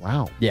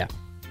 Wow. Yeah.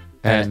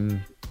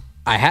 And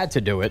I had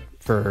to do it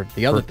for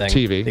the other thing.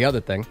 TV. The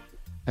other thing.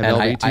 And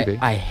LBTV.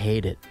 I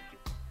hate it.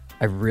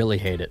 I really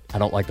hate it. I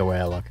don't like the way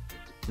I look.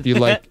 You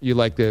like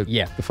the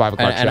 5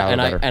 o'clock shower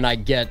better. And I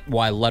get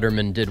why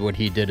Letterman did what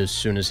he did as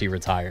soon as he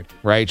retired.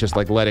 Right? Just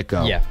like let it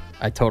go. Yeah,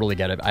 I totally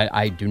get it.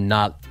 I do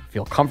not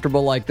feel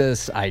comfortable like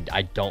this. I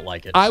don't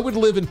like it. I would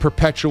live in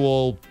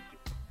perpetual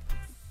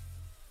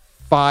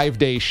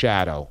 5-day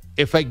shadow.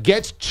 If it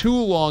gets too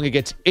long, it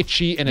gets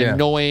itchy and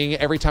annoying.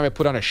 Every time I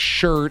put on a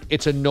shirt,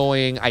 it's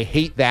annoying. I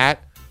hate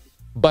that.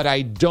 But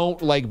I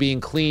don't like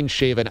being clean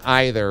shaven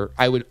either.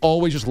 I would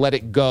always just let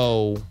it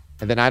go.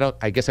 And then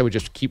I guess I would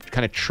just keep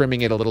kind of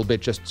trimming it a little bit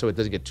just so it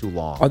doesn't get too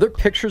long. Are there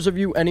pictures of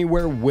you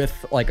anywhere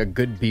with like a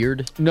good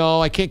beard?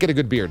 No, I can't get a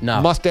good beard.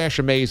 No. Mustache,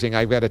 amazing.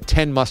 I've got a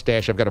 10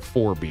 mustache. I've got a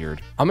 4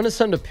 beard. I'm going to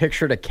send a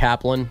picture to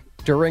Kaplan.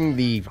 During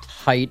the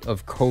height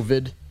of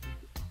COVID,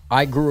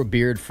 I grew a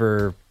beard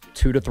for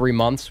 2 to 3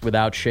 months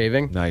without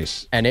shaving.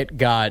 Nice. And it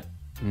got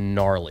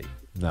gnarly.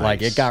 Nice.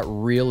 Like it got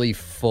really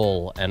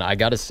full. And I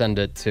got to send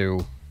it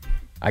to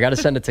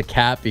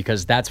Cap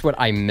because that's what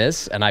I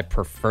miss. And I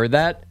prefer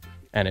that.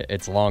 And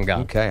it's long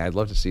gone. Okay, I'd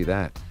love to see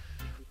that.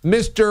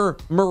 Mr.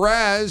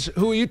 Mraz,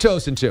 who are you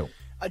toasting to?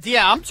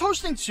 I'm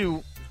toasting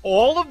to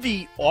all of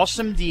the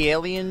awesome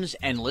D-Aliens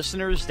and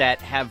listeners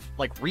that have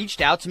reached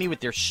out to me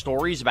with their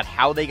stories about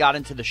how they got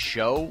into the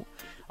show.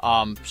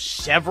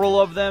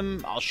 Several of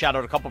them, I'll shout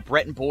out a couple,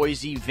 Brett and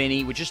Boise,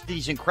 Vinny, with just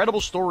these incredible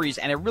stories.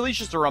 And it really is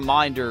just a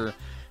reminder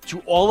to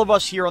all of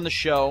us here on the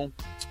show.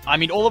 I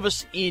mean, all of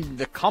us in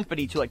the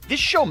company too.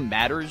 This show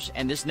matters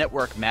and this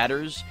network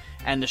matters.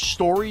 And the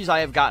stories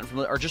I have gotten from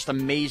them are just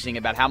amazing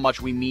about how much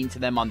we mean to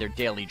them on their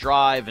daily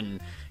drive and,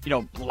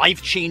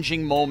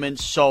 life-changing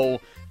moments.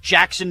 So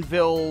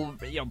Jacksonville,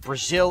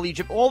 Brazil,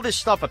 Egypt, all this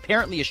stuff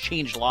apparently has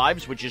changed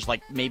lives, which is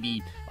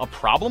maybe a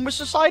problem with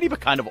society, but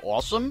kind of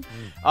awesome.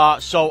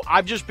 So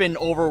I've just been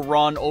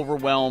overrun,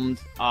 overwhelmed.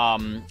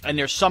 And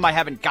there's some I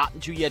haven't gotten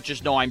to yet.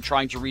 Just know I'm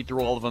trying to read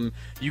through all of them.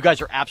 You guys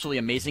are absolutely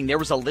amazing. There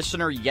was a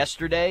listener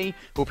yesterday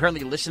who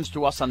apparently listens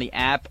to us on the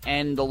app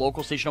and the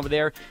local station over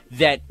there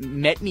that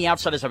met me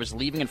outside as I was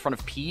leaving in front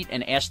of Pete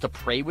and asked to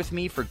pray with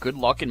me for good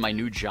luck in my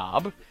new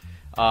job.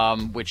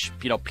 Which,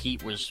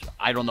 Pete was,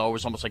 I don't know, it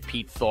was almost like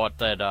Pete thought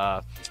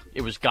that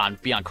it was gone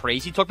beyond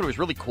crazy talk, but it was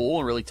really cool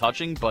and really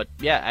touching. But,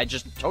 yeah, I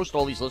just toast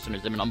all these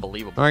listeners. They've been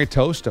unbelievable. All right,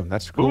 toast them.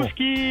 That's cool.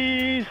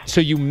 Booskies.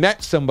 So you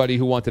met somebody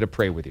who wanted to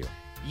pray with you.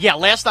 Yeah,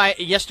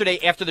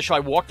 yesterday after the show,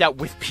 I walked out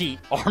with Pete,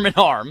 arm in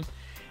arm,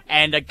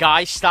 and a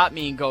guy stopped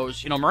me and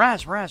goes,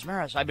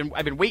 Mraz,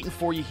 I've been waiting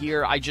for you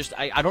here. I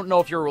don't know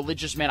if you're a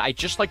religious man. I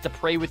just like to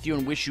pray with you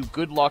and wish you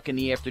good luck in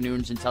the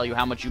afternoons and tell you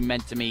how much you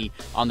meant to me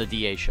on the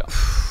DA show.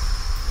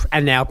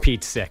 And now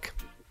Pete's sick.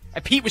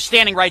 And Pete was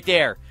standing right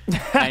there.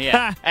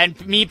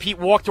 And me and Pete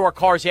walked to our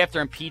cars after,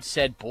 and Pete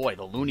said, boy,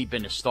 the loony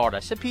bin has started. I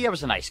said, Pete, that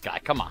was a nice guy.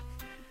 Come on.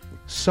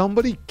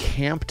 Somebody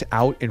camped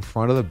out in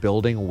front of the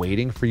building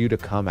waiting for you to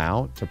come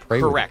out to pray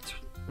Correct.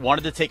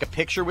 Wanted to take a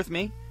picture with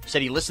me.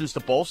 said he listens to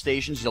both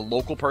stations. He's a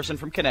local person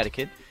from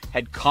Connecticut,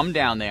 had come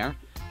down there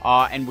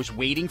and was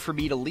waiting for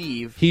me to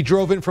leave. He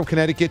drove in from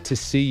Connecticut to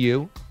see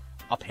you?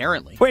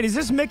 Apparently. Wait, is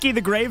this Mickey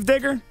the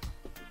Gravedigger?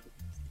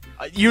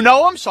 You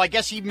know him, so I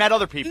guess he met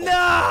other people.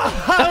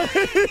 No!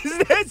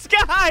 This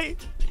guy!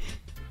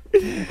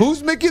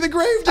 Who's Mickey the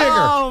Gravedigger?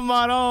 Oh,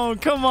 Maron.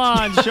 Come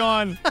on,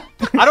 Sean.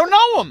 I don't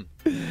know him.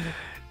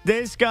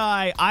 This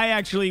guy, I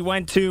actually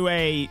went to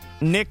a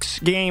Knicks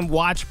game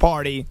watch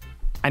party.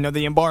 I know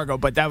the embargo,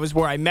 but that was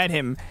where I met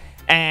him.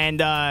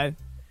 And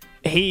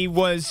it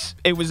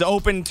was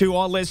open to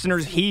all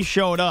listeners. He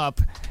showed up,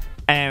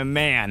 and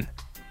man,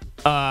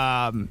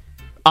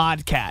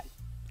 odd cat,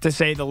 to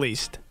say the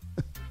least.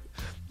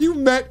 You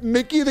met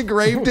Mickey the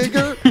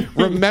Gravedigger?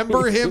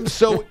 Remember him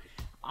so...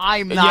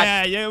 I'm not...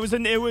 Yeah, it was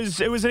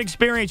an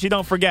experience you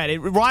don't forget. It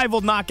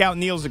rivaled Knockout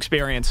Neil's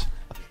experience.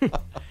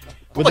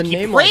 With a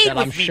name like that,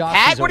 I'm with me, shocked.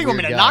 Pat. he's a What do you want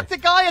me weird to guy. knock the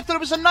guy? I thought it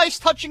was a nice,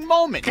 touching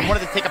moment. You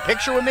wanted to take a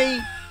picture with me?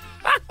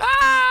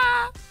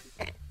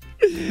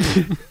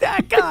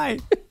 That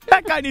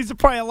guy needs to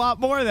pray a lot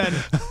more then.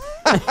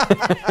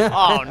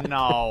 Oh,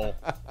 no.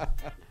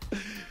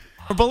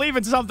 Or believe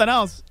in something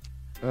else.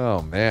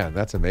 Oh, man,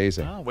 that's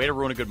amazing. Oh, way to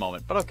ruin a good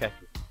moment, but okay.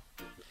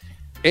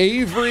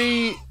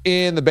 Avery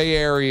in the Bay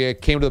Area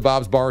came to the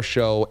Bob's Bar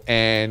Show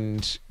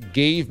and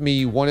gave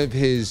me one of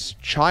his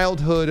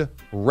childhood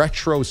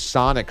retro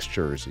Sonics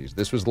jerseys.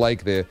 This was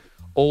like the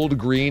old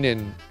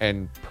green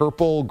and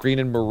purple, green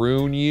and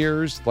maroon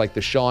years, like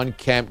the Sean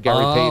Kemp,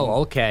 Gary Payton.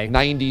 Okay.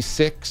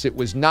 96. It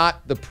was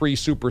not the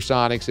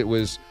pre-Supersonics. It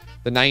was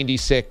the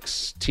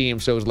 96 team.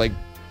 So it was like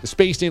the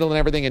Space Needle and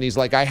everything. And he's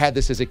like, I had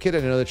this as a kid.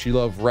 I know that you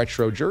love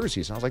retro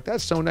jerseys. And I was like,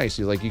 that's so nice.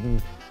 He's like, you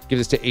can give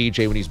this to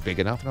AJ when he's big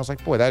enough. And I was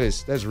like, boy,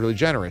 that's really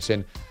generous.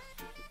 And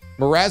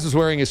Mraz was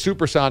wearing his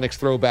Supersonics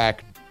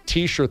throwback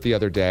T-shirt the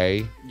other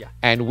day. Yeah.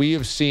 And we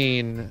have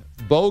seen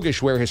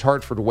Bogish wear his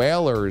Hartford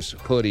Whalers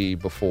hoodie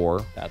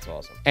before. That's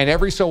awesome. And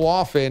every so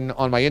often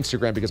on my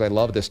Instagram, because I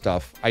love this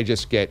stuff, I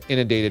just get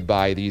inundated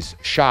by these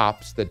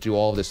shops that do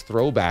all this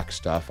throwback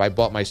stuff. I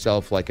bought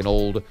myself like an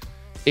old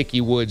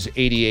Icky Woods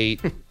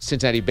 88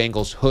 Cincinnati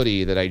Bengals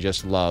hoodie that I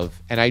just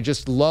love. And I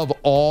just love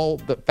all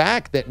the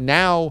fact that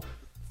now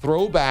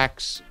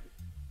throwbacks,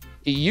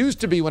 it used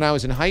to be when I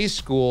was in high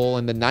school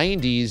in the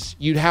 90s,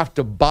 you'd have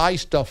to buy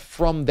stuff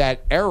from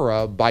that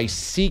era by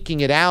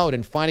seeking it out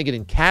and finding it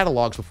in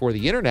catalogs before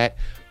the internet.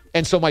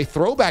 And so my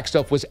throwback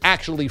stuff was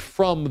actually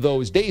from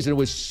those days, and it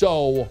was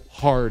so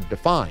hard to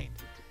find.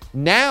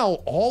 Now,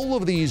 all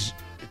of these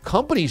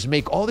companies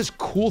make all this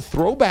cool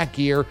throwback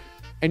gear,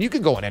 and you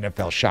can go on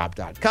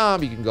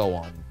NFLshop.com, you can go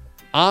on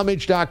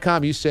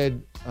Homage.com. You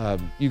said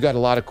you got a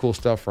lot of cool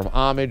stuff from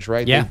Homage,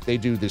 right? Yeah. They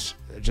do this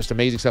just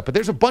amazing stuff. But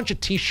there's a bunch of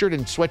T-shirt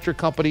and sweatshirt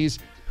companies.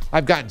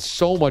 I've gotten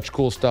so much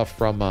cool stuff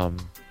from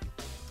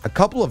a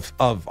couple of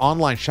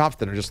online shops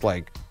that are just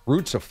like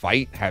Roots of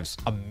Fight has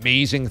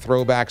amazing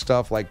throwback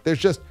stuff. Like there's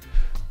just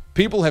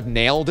people have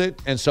nailed it.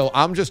 And so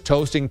I'm just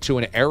toasting to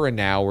an era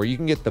now where you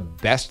can get the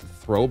best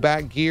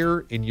throwback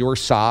gear in your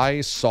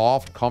size,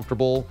 soft,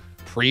 comfortable,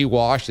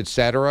 pre-washed,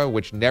 etc.,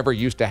 which never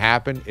used to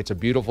happen. It's a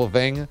beautiful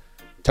thing.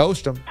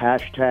 Toast them.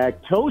 Hashtag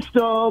toast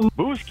them.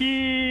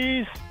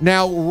 Booskies.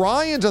 Now,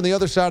 Ryan's on the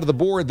other side of the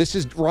board. This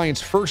is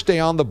Ryan's first day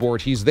on the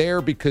board. He's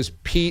there because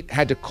Pete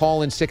had to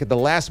call in sick at the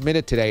last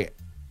minute today.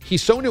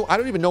 He's so new. I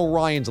don't even know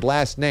Ryan's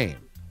last name.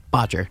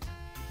 Botcher.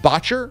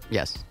 Botcher?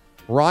 Yes.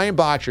 Ryan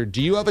Botcher.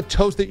 Do you have a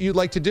toast that you'd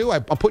like to do?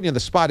 I'm putting you on the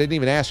spot. I didn't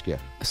even ask you.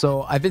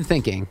 So I've been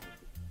thinking,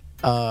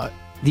 the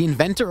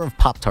inventor of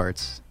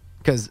Pop-Tarts,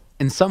 because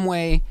in some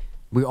way,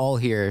 we're all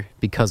here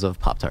because of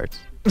Pop-Tarts.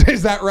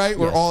 Is that right? Yes.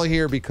 We're all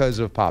here because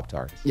of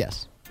Pop-Tarts.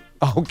 Yes.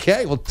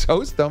 Okay, well,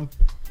 toast them.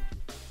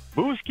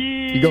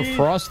 Booskies. You go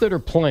frosted or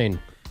plain?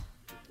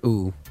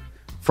 Ooh,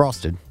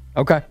 frosted.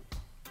 Okay.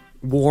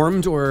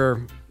 Warmed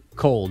or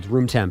cold?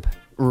 Room temp?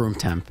 Room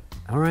temp.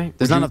 All right.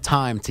 There's not enough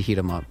time to heat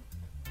them up.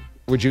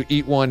 Would you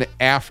eat one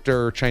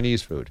after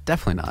Chinese food?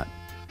 Definitely not.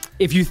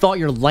 If you thought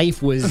your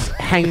life was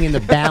hanging in the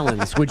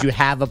balance, would you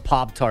have a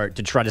Pop-Tart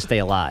to try to stay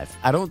alive?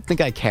 I don't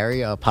think I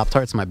carry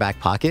Pop-Tarts in my back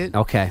pocket.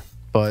 Okay.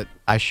 But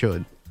I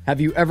should. Have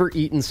you ever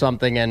eaten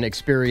something and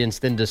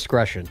experienced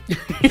indiscretion?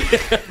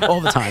 All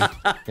the time.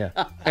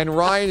 Yeah. And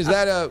Ryan, is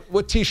that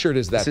what T-shirt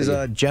is that? This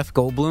is Jeff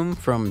Goldblum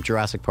from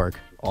Jurassic Park.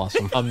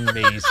 Awesome.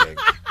 Amazing.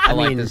 I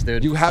like this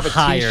dude. You have a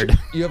Hired.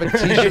 T-shirt. You have a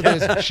T-shirt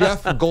that has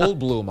Jeff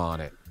Goldblum on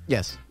it.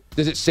 Yes.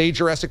 Does it say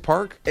Jurassic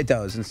Park? It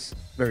does. It's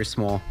very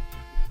small.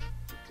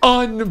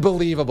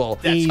 Unbelievable.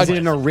 Is it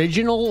an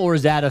original or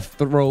is that a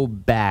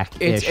throwback?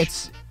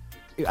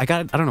 I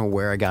got it. I don't know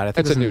where I got it. I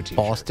think It's it was a new in T-shirt.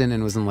 Boston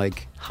and it was in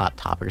like Hot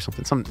Topic or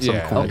something. Some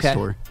Yeah. cool Okay.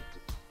 store.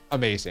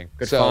 Amazing.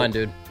 Good So, find,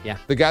 dude. Yeah.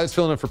 The guy that's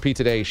filling in for Pete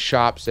today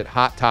shops at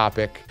Hot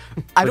Topic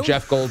I for don't-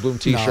 Jeff Goldblum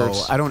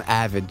T-shirts. No, I don't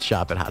avid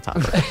shop at Hot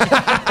Topic.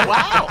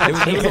 Wow.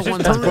 It was the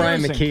one That's time.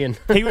 Brian McKeon.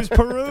 He was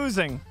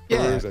perusing.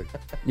 Yeah. Perusing.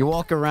 You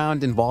walk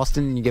around in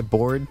Boston and you get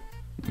bored,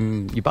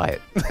 and you buy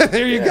it.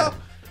 There you go.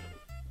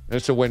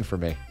 It's a win for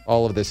me.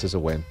 All of this is a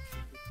win.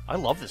 I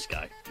love this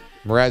guy.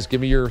 Mraz, give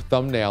me your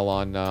thumbnail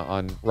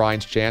on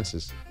Ryan's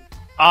chances.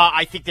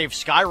 I think they've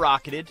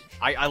skyrocketed.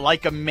 I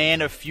like a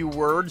man of few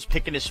words,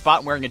 picking his spot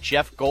and wearing a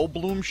Jeff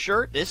Goldblum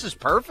shirt. This is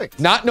perfect.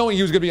 Not knowing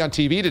he was going to be on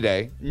TV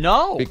today.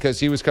 No. Because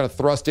he was kind of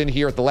thrust in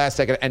here at the last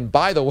second. And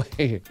by the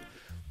way,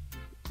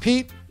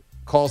 Pete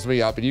calls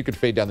me up, and you can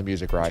fade down the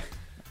music, right?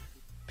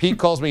 Pete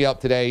calls me up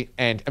today,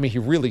 and, I mean, he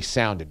really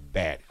sounded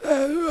bad.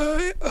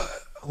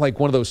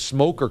 Like one of those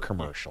smoker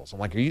commercials. I'm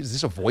like, is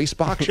this a voice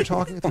box you're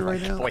talking through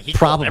right now? Boy, he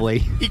Probably.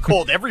 He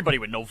called everybody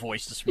with no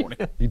voice this morning.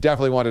 He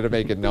definitely wanted to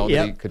make it known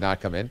that he could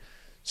not come in.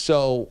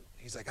 So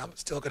he's like, I'm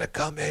still going to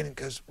come in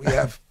because we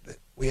have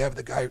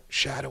the guy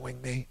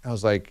shadowing me. I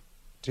was like,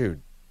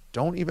 dude,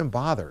 don't even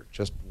bother.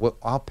 Just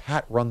I'll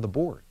Pat run the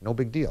board. No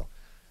big deal.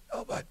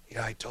 Oh, but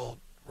I told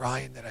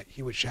Ryan that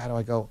he would shadow.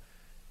 I go,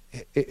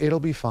 it'll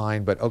be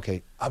fine, but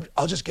okay,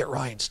 I'll just get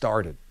Ryan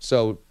started.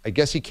 So I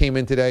guess he came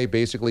in today,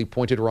 basically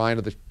pointed Ryan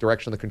to the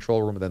direction of the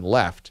control room and then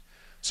left.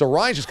 So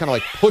Ryan's just kind of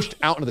like pushed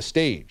out into the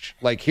stage.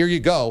 Like, here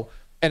you go.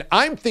 And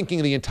I'm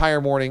thinking the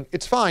entire morning,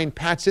 it's fine.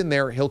 Pat's in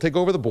there. He'll take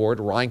over the board.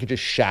 Ryan can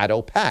just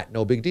shadow Pat.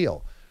 No big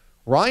deal.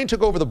 Ryan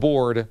took over the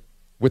board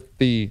with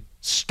the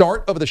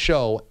start of the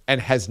show and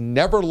has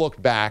never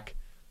looked back,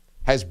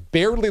 has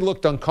barely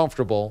looked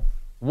uncomfortable.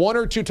 One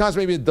or two times,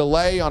 maybe a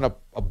delay on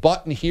a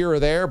button here or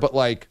there, but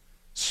like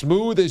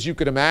smooth as you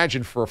could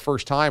imagine for a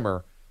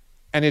first-timer.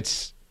 And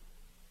it's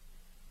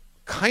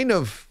kind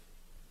of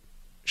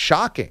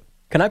shocking.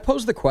 Can I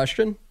pose the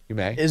question? You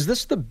may. Is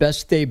this the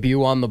best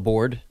debut on the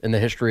board in the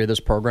history of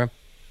this program?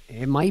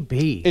 It might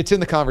be. It's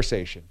in the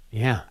conversation.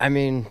 Yeah. I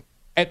mean,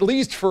 at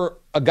least for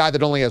a guy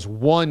that only has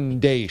 1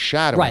 day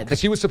shadowing. Right. Because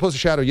he was supposed to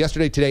shadow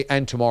yesterday, today,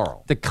 and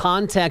tomorrow. The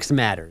context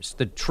matters.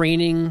 The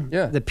training,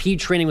 the P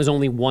training was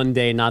only 1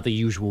 day, not the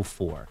usual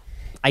 4.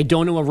 I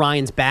don't know what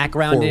Ryan's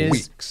background 4 is.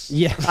 weeks.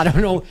 Yeah, I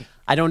don't know.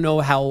 I don't know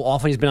how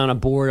often he's been on a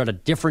board on a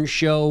different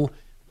show.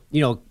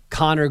 You know,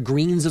 Connor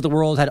Greens of the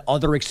world had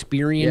other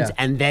experience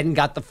and then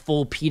got the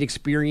full Pete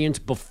experience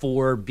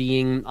before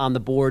being on the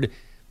board.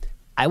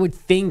 I would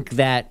think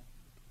that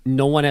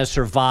no one has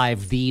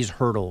survived these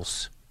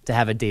hurdles to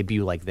have a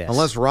debut like this.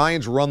 Unless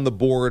Ryan's run the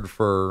board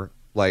for,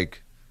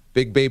 like,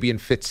 Big Baby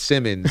and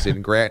Fitzsimmons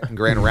in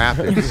Grand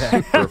Rapids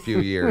for a few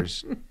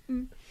years.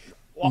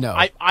 Well, no.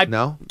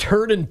 No?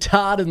 Turd and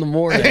Todd in the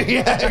morning.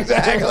 Yeah,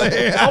 exactly.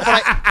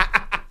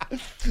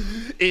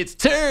 It's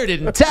Turd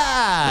and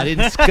Todd in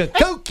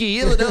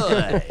Skokokie,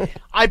 Illinois.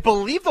 I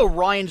believe, though,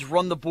 Ryan's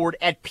run the board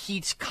at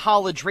Pete's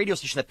college radio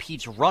station that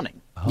Pete's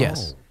running.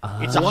 Yes.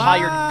 It's a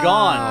hired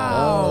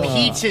gun.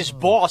 Pete's his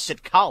boss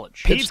at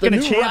college. Pete's going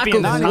to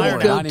champion this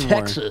hire.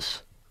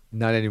 Texas.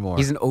 Not anymore.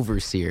 He's an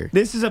overseer.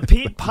 This is a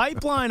Pete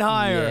pipeline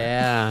hire.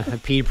 Yeah, a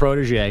Pete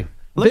protege.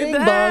 Look Bing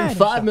at that. bong,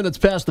 5 minutes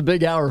past the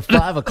big hour,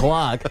 5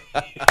 o'clock.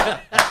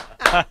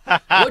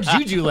 What'd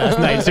you do last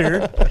night,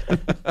 sir?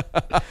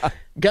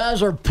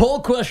 Guys, our poll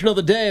question of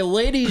the day,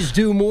 ladies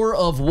do more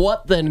of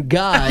what than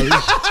guys?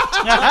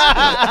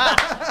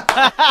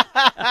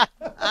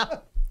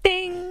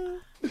 Ding.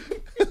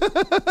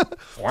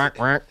 Quack,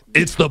 quack.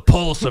 It's the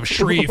pulse of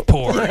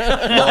Shreveport.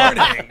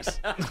 Mornings.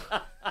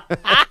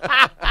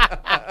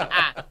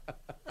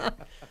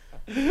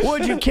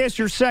 Would you kiss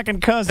your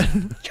second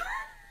cousin?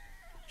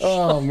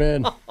 Oh,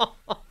 man.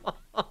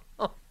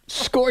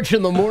 Scorch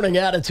in the morning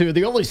attitude,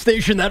 the only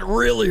station that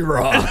really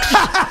rocks.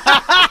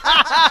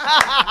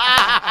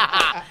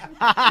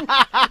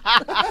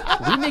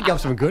 We make up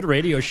some good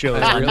radio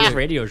shows on this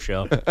radio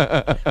show.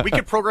 We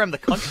could program the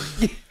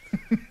country.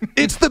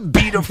 It's the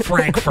beat of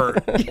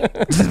Frankfurt.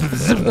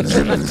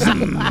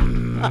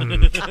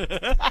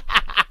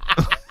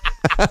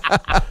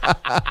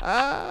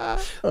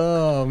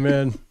 Oh,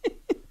 man.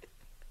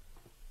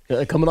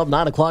 Coming up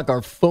 9 o'clock,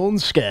 our phone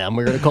scam.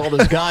 We're going to call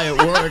this guy at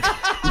work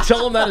and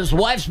tell him that his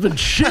wife's been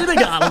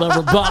cheating on him,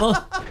 everybody.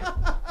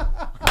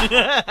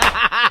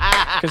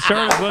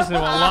 Conservatives listen to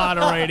a lot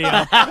of radio.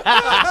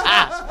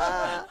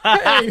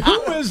 Hey,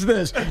 who is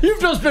this? You've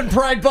just been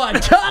pranked by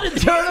Todd and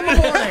Turd in the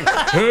morning.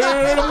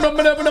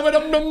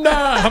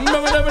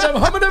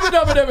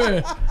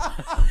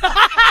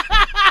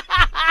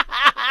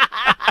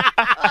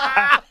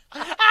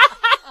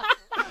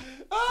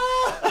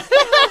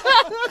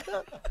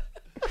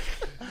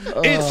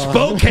 It's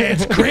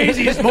Spokane's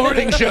craziest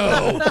morning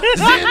show.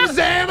 Zim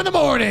Zam in the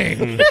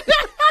morning.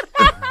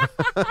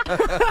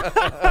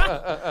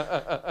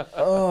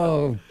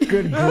 Oh,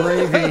 good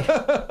gravy.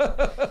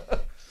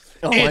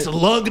 It's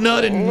lug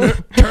nut and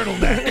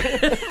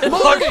turtleneck.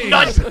 Lug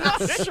nut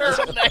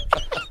turtleneck.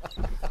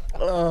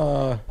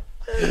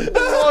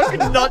 Lug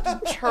nut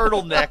and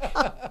turtleneck.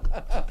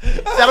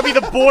 That'll be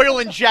the Boyle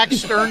and Jack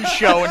Stern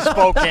show in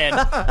Spokane.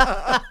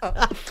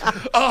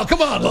 Oh,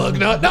 come on, lug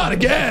nut. Not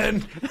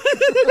again.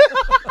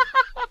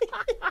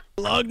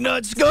 Lug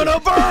nut's gonna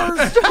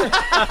burst.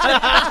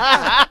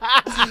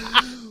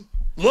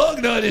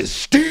 Lug nut is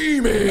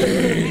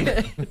steaming.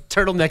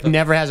 Turtleneck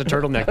never has a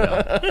turtleneck,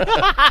 though.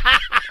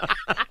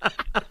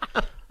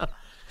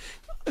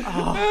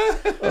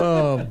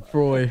 Oh,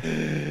 boy.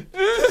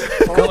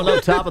 Coming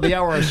up top of the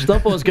hour,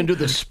 Stumpo is going to do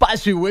the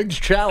Spicy Wigs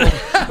Challenge.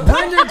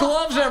 Bring your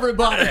gloves,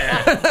 everybody.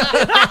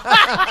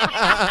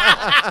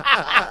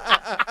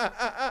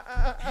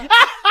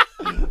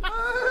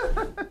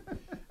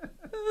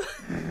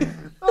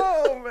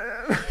 Oh,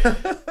 man.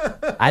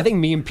 I think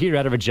me and Peter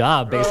out of a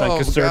job based on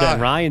Caserta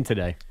and Ryan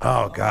today.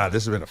 Oh, God,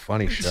 this has been a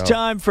funny show. It's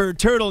time for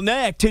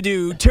Turtleneck to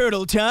do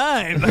Turtle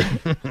Time.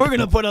 We're going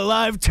to put a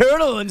live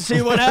turtle and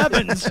see what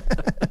happens.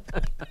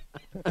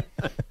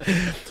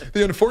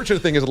 The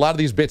unfortunate thing is a lot of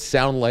these bits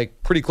sound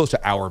like pretty close to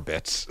our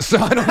bits. So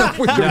I don't know if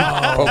we should be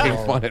poking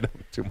fun at them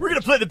too much. We're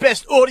going to play the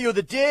best audio of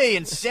the day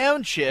and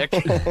sound check.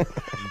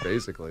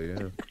 Basically,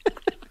 yeah.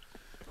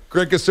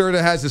 Greg Caserta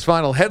has his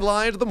final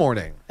headline of the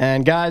morning.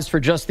 And guys,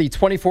 for just the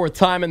 24th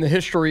time in the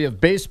history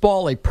of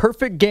baseball, a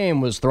perfect game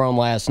was thrown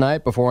last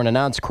night before an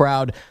announced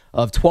crowd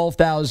of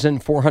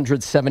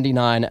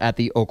 12,479 at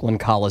the Oakland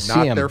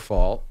Coliseum. Not their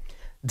fault.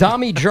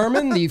 Domi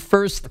German, the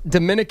first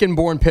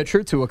Dominican-born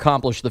pitcher to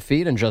accomplish the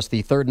feat and just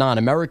the third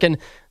non-American,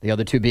 the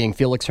other two being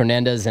Felix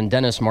Hernandez and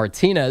Dennis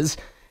Martinez.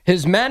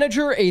 His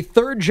manager, a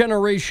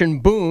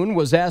third-generation Boone,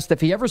 was asked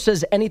if he ever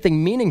says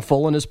anything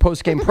meaningful in his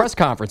post-game press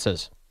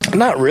conferences.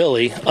 Not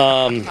really.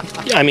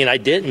 I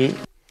didn't.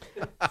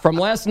 From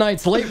last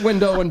night's late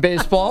window in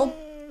baseball,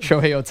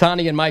 Shohei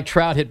Ohtani and Mike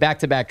Trout hit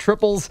back-to-back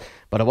triples,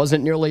 but it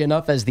wasn't nearly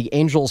enough as the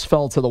Angels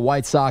fell to the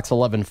White Sox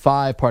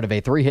 11-5, part of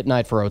a three-hit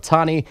night for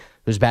Ohtani,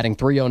 who's batting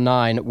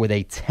 .309 with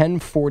a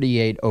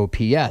 1048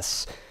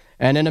 OPS.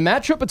 And in a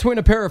matchup between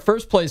a pair of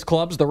first-place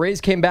clubs, the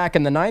Rays came back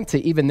in the ninth to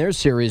even their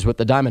series with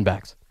the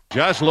Diamondbacks.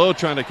 Josh Lowe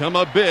trying to come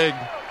up big.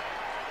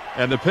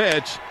 And the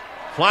pitch.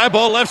 Fly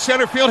ball left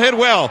center field hit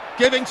well.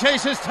 Giving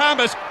chases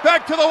Thomas.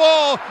 Back to the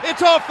wall.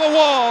 It's off the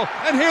wall.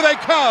 And here they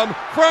come.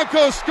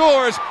 Franco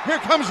scores. Here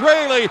comes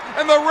Raley.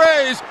 And the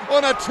Rays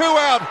on a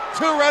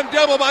two-run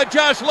double by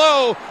Josh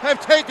Lowe have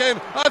taken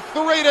a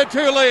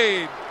 3-2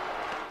 lead.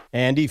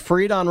 Andy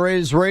Freed on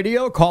Rays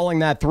Radio calling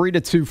that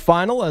 3-2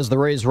 final as the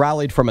Rays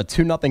rallied from a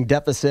 2-0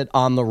 deficit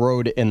on the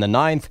road in the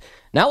ninth.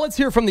 Now let's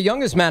hear from the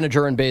youngest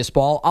manager in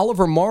baseball,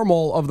 Oliver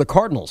Marmol of the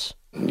Cardinals.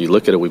 You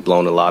look at it, we've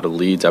blown a lot of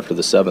leads after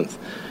the seventh,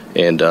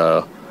 and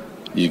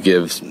you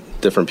give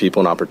different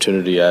people an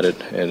opportunity at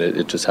it, and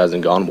it just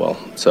hasn't gone well.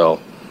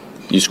 So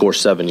you score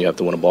 7, you have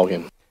to win a ball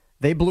game.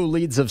 They blew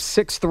leads of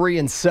 6-3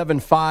 and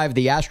 7-5.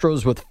 The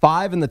Astros with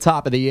 5 in the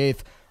top of the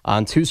 8th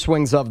on 2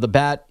 swings of the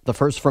bat. The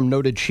first from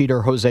noted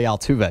cheater Jose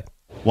Altuve.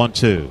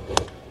 1-2.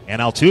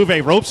 And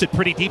Altuve ropes it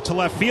pretty deep to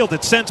left field.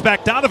 It sends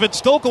back Donovan,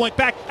 still going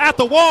back at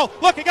the wall,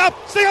 looking up.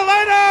 See you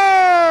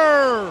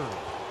later!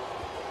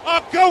 A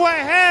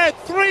go-ahead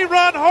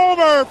 3-run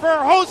homer for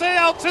Jose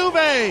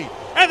Altuve.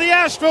 And the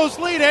Astros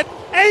lead it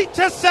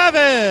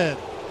 8-7.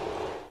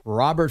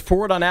 Robert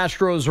Ford on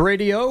Astros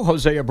Radio.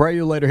 Jose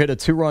Abreu later hit a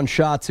 2-run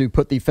shot to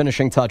put the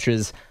finishing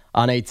touches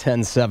on a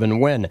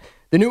 10-7 win.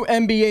 The new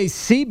NBA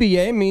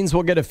CBA means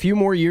we'll get a few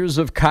more years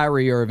of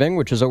Kyrie Irving,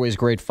 which is always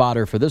great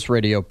fodder for this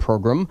radio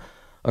program.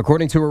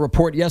 According to a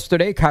report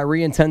yesterday,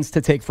 Kyrie intends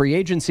to take free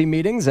agency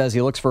meetings as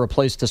he looks for a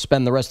place to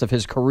spend the rest of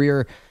his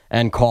career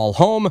and call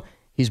home.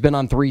 He's been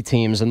on 3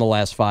 teams in the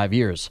last 5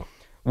 years.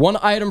 One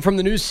item from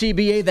the new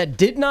CBA that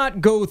did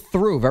not go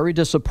through, very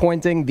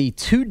disappointing, the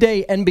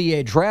 2-day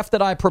NBA draft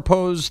that I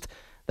proposed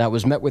that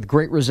was met with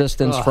great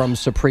resistance from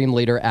Supreme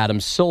Leader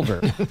Adam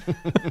Silver.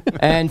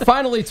 And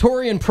finally,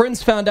 Taurean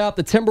Prince found out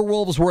the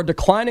Timberwolves were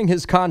declining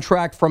his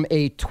contract from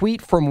a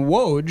tweet from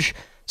Woj.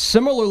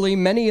 Similarly,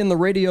 many in the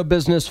radio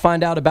business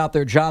find out about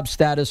their job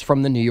status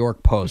from the New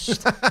York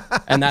Post.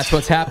 And that's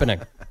what's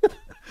happening.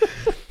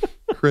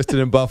 Kristen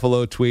in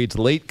Buffalo tweets,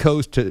 late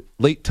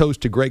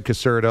toast to Greg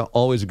Caserta.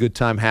 Always a good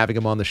time having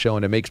him on the show,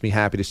 and it makes me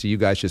happy to see you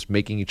guys just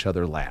making each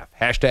other laugh.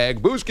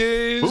 Hashtag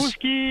Booskies.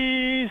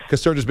 Booskies.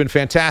 Caserta's been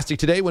fantastic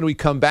today. When we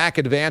come back,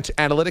 advanced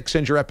analytics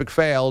and your epic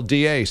fail.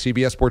 DA,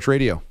 CBS Sports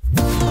Radio.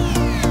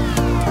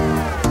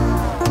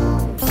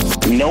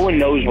 No one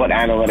knows what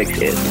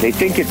analytics is. They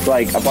think it's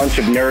like a bunch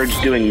of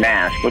nerds doing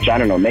math, which I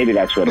don't know, maybe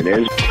that's what it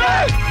is.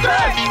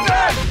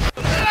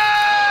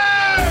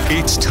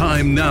 It's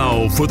time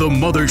now for the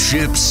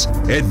mothership's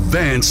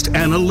advanced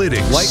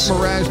analytics. Like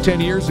Mraz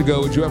 10 years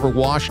ago, would you ever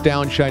wash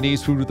down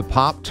Chinese food with a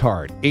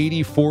Pop-Tart?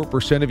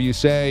 84% of you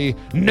say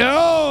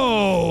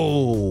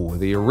no!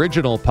 The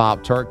original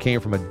Pop-Tart came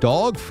from a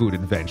dog food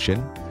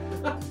invention.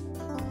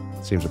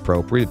 Seems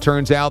appropriate. It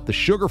turns out the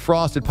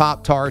sugar-frosted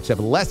Pop-Tarts have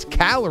less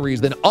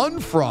calories than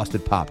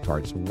unfrosted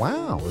Pop-Tarts.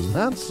 Wow, is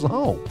that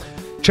so?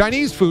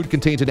 Chinese food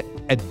contains an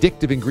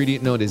addictive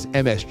ingredient known as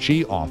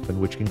MSG often,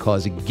 which can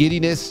cause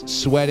giddiness,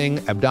 sweating,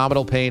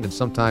 abdominal pain, and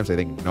sometimes, I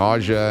think,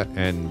 nausea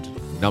and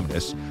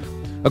numbness.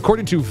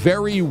 According to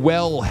Very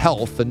Well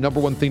Health, the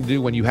number one thing to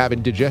do when you have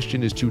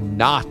indigestion is to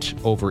not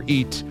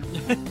overeat.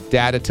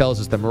 Data tells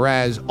us that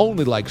Mraz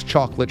only likes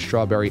chocolate,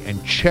 strawberry,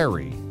 and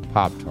cherry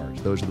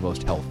Pop-Tarts. Those are the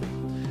most healthy.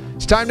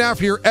 It's time now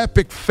for your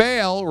epic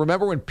fail.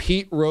 Remember when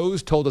Pete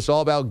Rose told us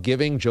all about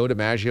giving Joe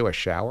DiMaggio a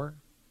shower?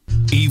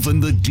 Even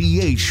the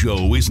DA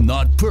show is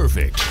not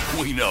perfect.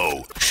 We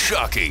know.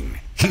 Shocking.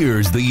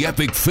 Here's the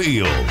epic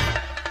fail.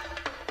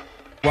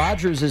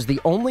 Rodgers is the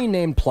only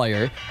named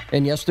player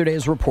in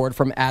yesterday's report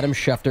from Adam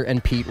Schefter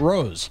and Pete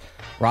Rose.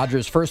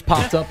 Rodgers first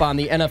popped up on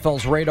the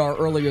NFL's radar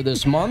earlier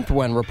this month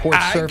when reports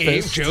surfaced. I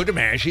gave Joe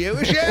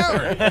DiMaggio a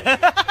shower.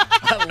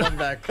 I love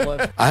that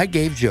clip. I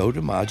gave Joe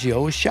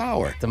DiMaggio a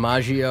shower.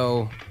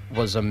 DiMaggio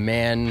was a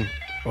man,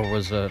 or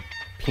was a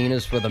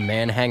penis with a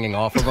man hanging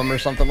off of him or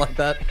something like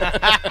that.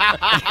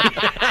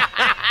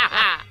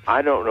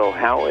 I don't know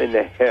how in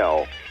the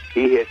hell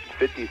he hit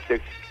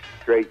 56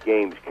 straight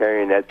games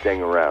carrying that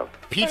thing around.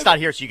 Pete's not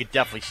here, so you could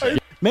definitely see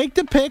it. Make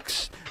the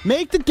picks.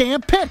 Make the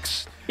damn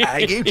picks.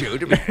 I gave Joe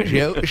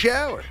DiMaggio a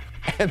shower.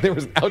 And there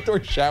was an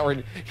outdoor shower,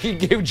 and he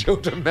gave Joe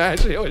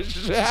DiMaggio a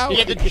shower. He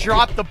had to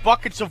drop the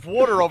buckets of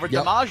water over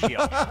DiMaggio.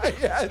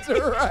 Yeah, that's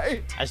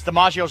right. As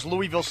DiMaggio's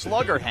Louisville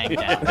Slugger hanged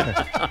down.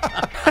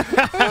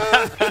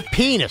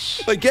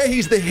 Penis. Like, yeah,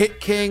 he's the hit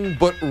king,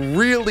 but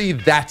really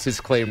that's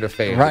his claim to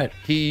fame. Right.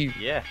 He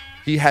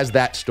He has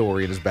that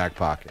story in his back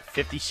pocket.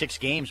 56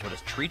 games with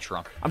his tree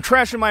trunk. I'm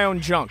trashing my own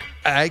junk.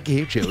 I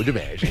gave Joe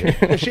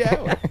DiMaggio a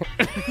shower.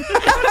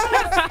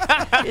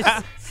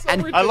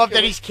 And I love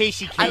that he's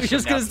Casey Kasem. I was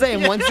just going to say,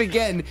 and once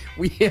again,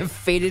 we have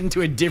faded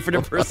into a different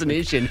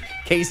impersonation.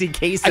 Casey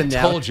Kasem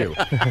now. I told you.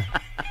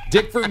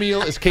 Dick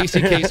Vermeil is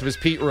Casey Kasem as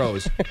Pete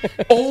Rose.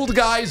 Old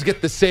guys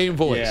get the same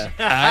voice.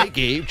 Yeah. I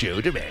gave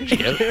Joe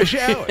DiMaggio a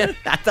shower.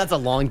 That's a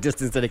long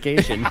distance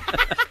dedication.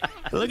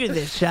 Look at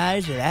the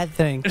size of that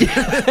thing.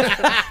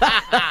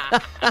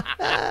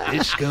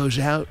 This goes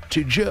out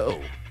to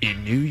Joe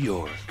in New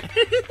York.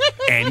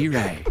 And he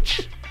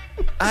writes,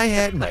 I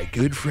had my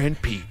good friend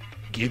Pete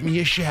give me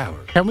a shower.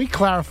 Can we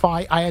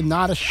clarify? I am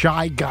not a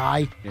shy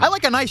guy. I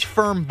like a nice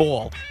firm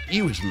ball.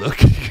 He was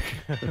looking.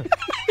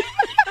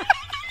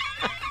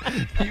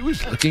 He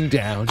was looking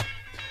down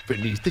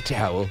beneath the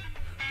towel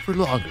for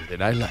longer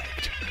than I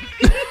liked.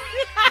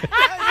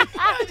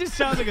 It just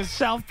sounds like a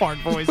South Park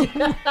voice.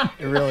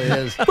 It really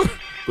is.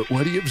 But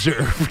what he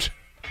observed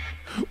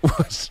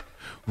was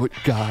what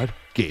God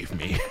gave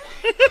me.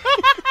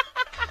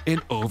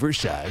 An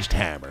oversized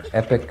hammer.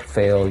 Epic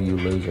fail, you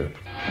loser.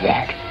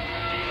 That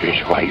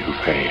is why you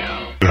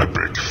fail.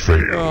 Epic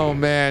fail. Oh,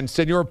 man.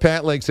 Senor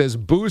Patlake says,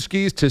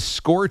 Booskies to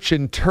scorch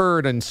and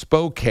turd in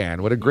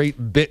Spokane. What a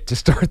great bit to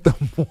start the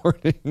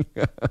morning.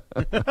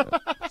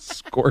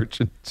 Scorch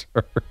and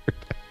turd.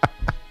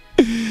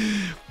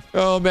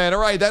 Oh, man. All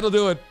right, that'll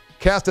do it.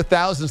 Cast of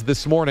Thousands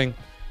this morning.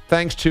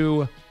 Thanks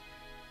to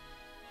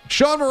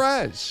Sean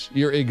Mraz,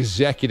 your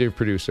executive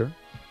producer.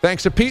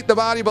 Thanks to Pete the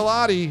Body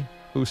Bilotti,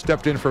 who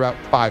stepped in for about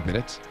 5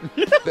 minutes.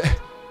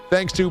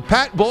 Thanks to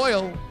Pat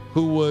Boyle,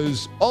 who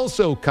was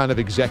also kind of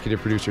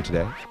executive producer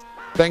today.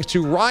 Thanks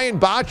to Ryan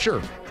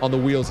Botcher on the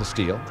Wheels of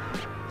Steel.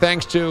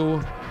 Thanks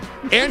to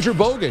Andrew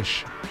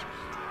Bogish,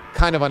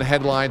 kind of on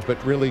headlines,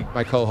 but really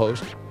my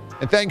co-host.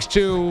 And thanks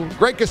to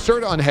Greg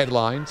Caserta on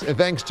headlines. And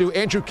thanks to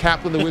Andrew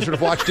Kaplan, the Wizard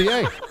of Watch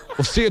DA.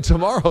 We'll see you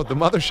tomorrow. The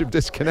Mothership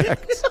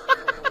disconnects.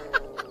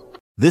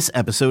 This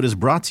episode is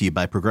brought to you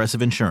by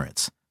Progressive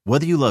Insurance.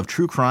 Whether you love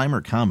true crime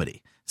or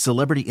comedy,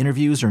 celebrity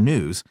interviews or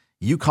news,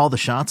 you call the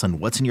shots on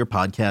what's in your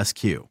podcast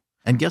queue.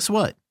 And guess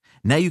what?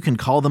 Now you can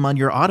call them on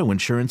your auto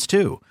insurance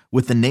too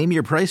with the Name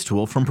Your Price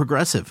tool from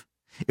Progressive.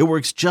 It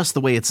works just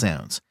the way it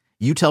sounds.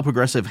 You tell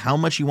Progressive how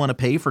much you want to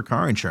pay for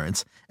car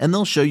insurance, and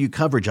they'll show you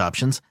coverage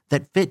options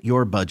that fit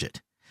your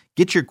budget.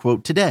 Get your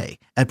quote today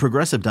at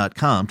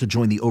Progressive.com to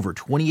join the over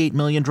 28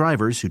 million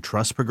drivers who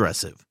trust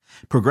Progressive.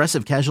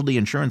 Progressive Casualty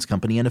Insurance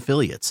Company and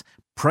Affiliates.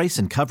 Price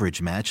and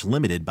coverage match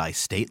limited by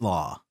state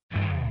law.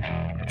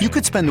 You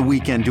could spend the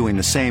weekend doing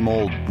the same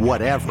old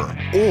whatever,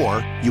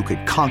 or you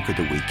could conquer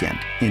the weekend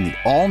in the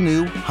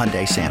all-new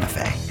Hyundai Santa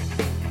Fe.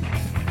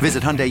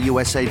 Visit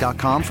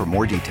HyundaiUSA.com for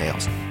more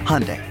details.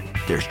 Hyundai,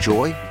 there's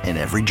joy in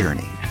every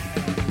journey.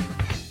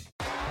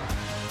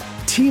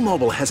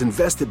 T-Mobile has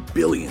invested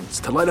billions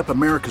to light up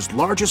America's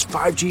largest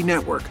 5G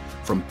network,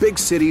 from big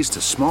cities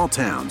to small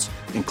towns,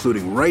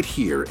 including right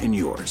here in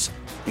yours.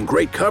 And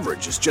great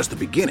coverage is just the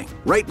beginning.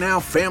 Right now,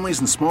 families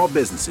and small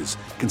businesses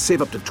can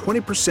save up to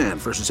 20%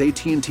 versus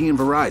AT&T and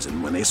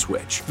Verizon when they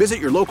switch. Visit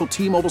your local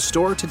T-Mobile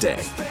store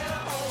today.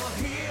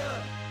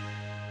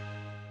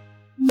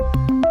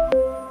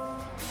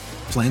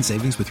 Plan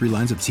savings with 3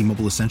 lines of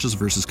T-Mobile Essentials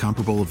versus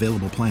comparable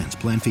available plans.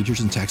 Plan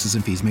features and taxes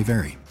and fees may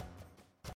vary.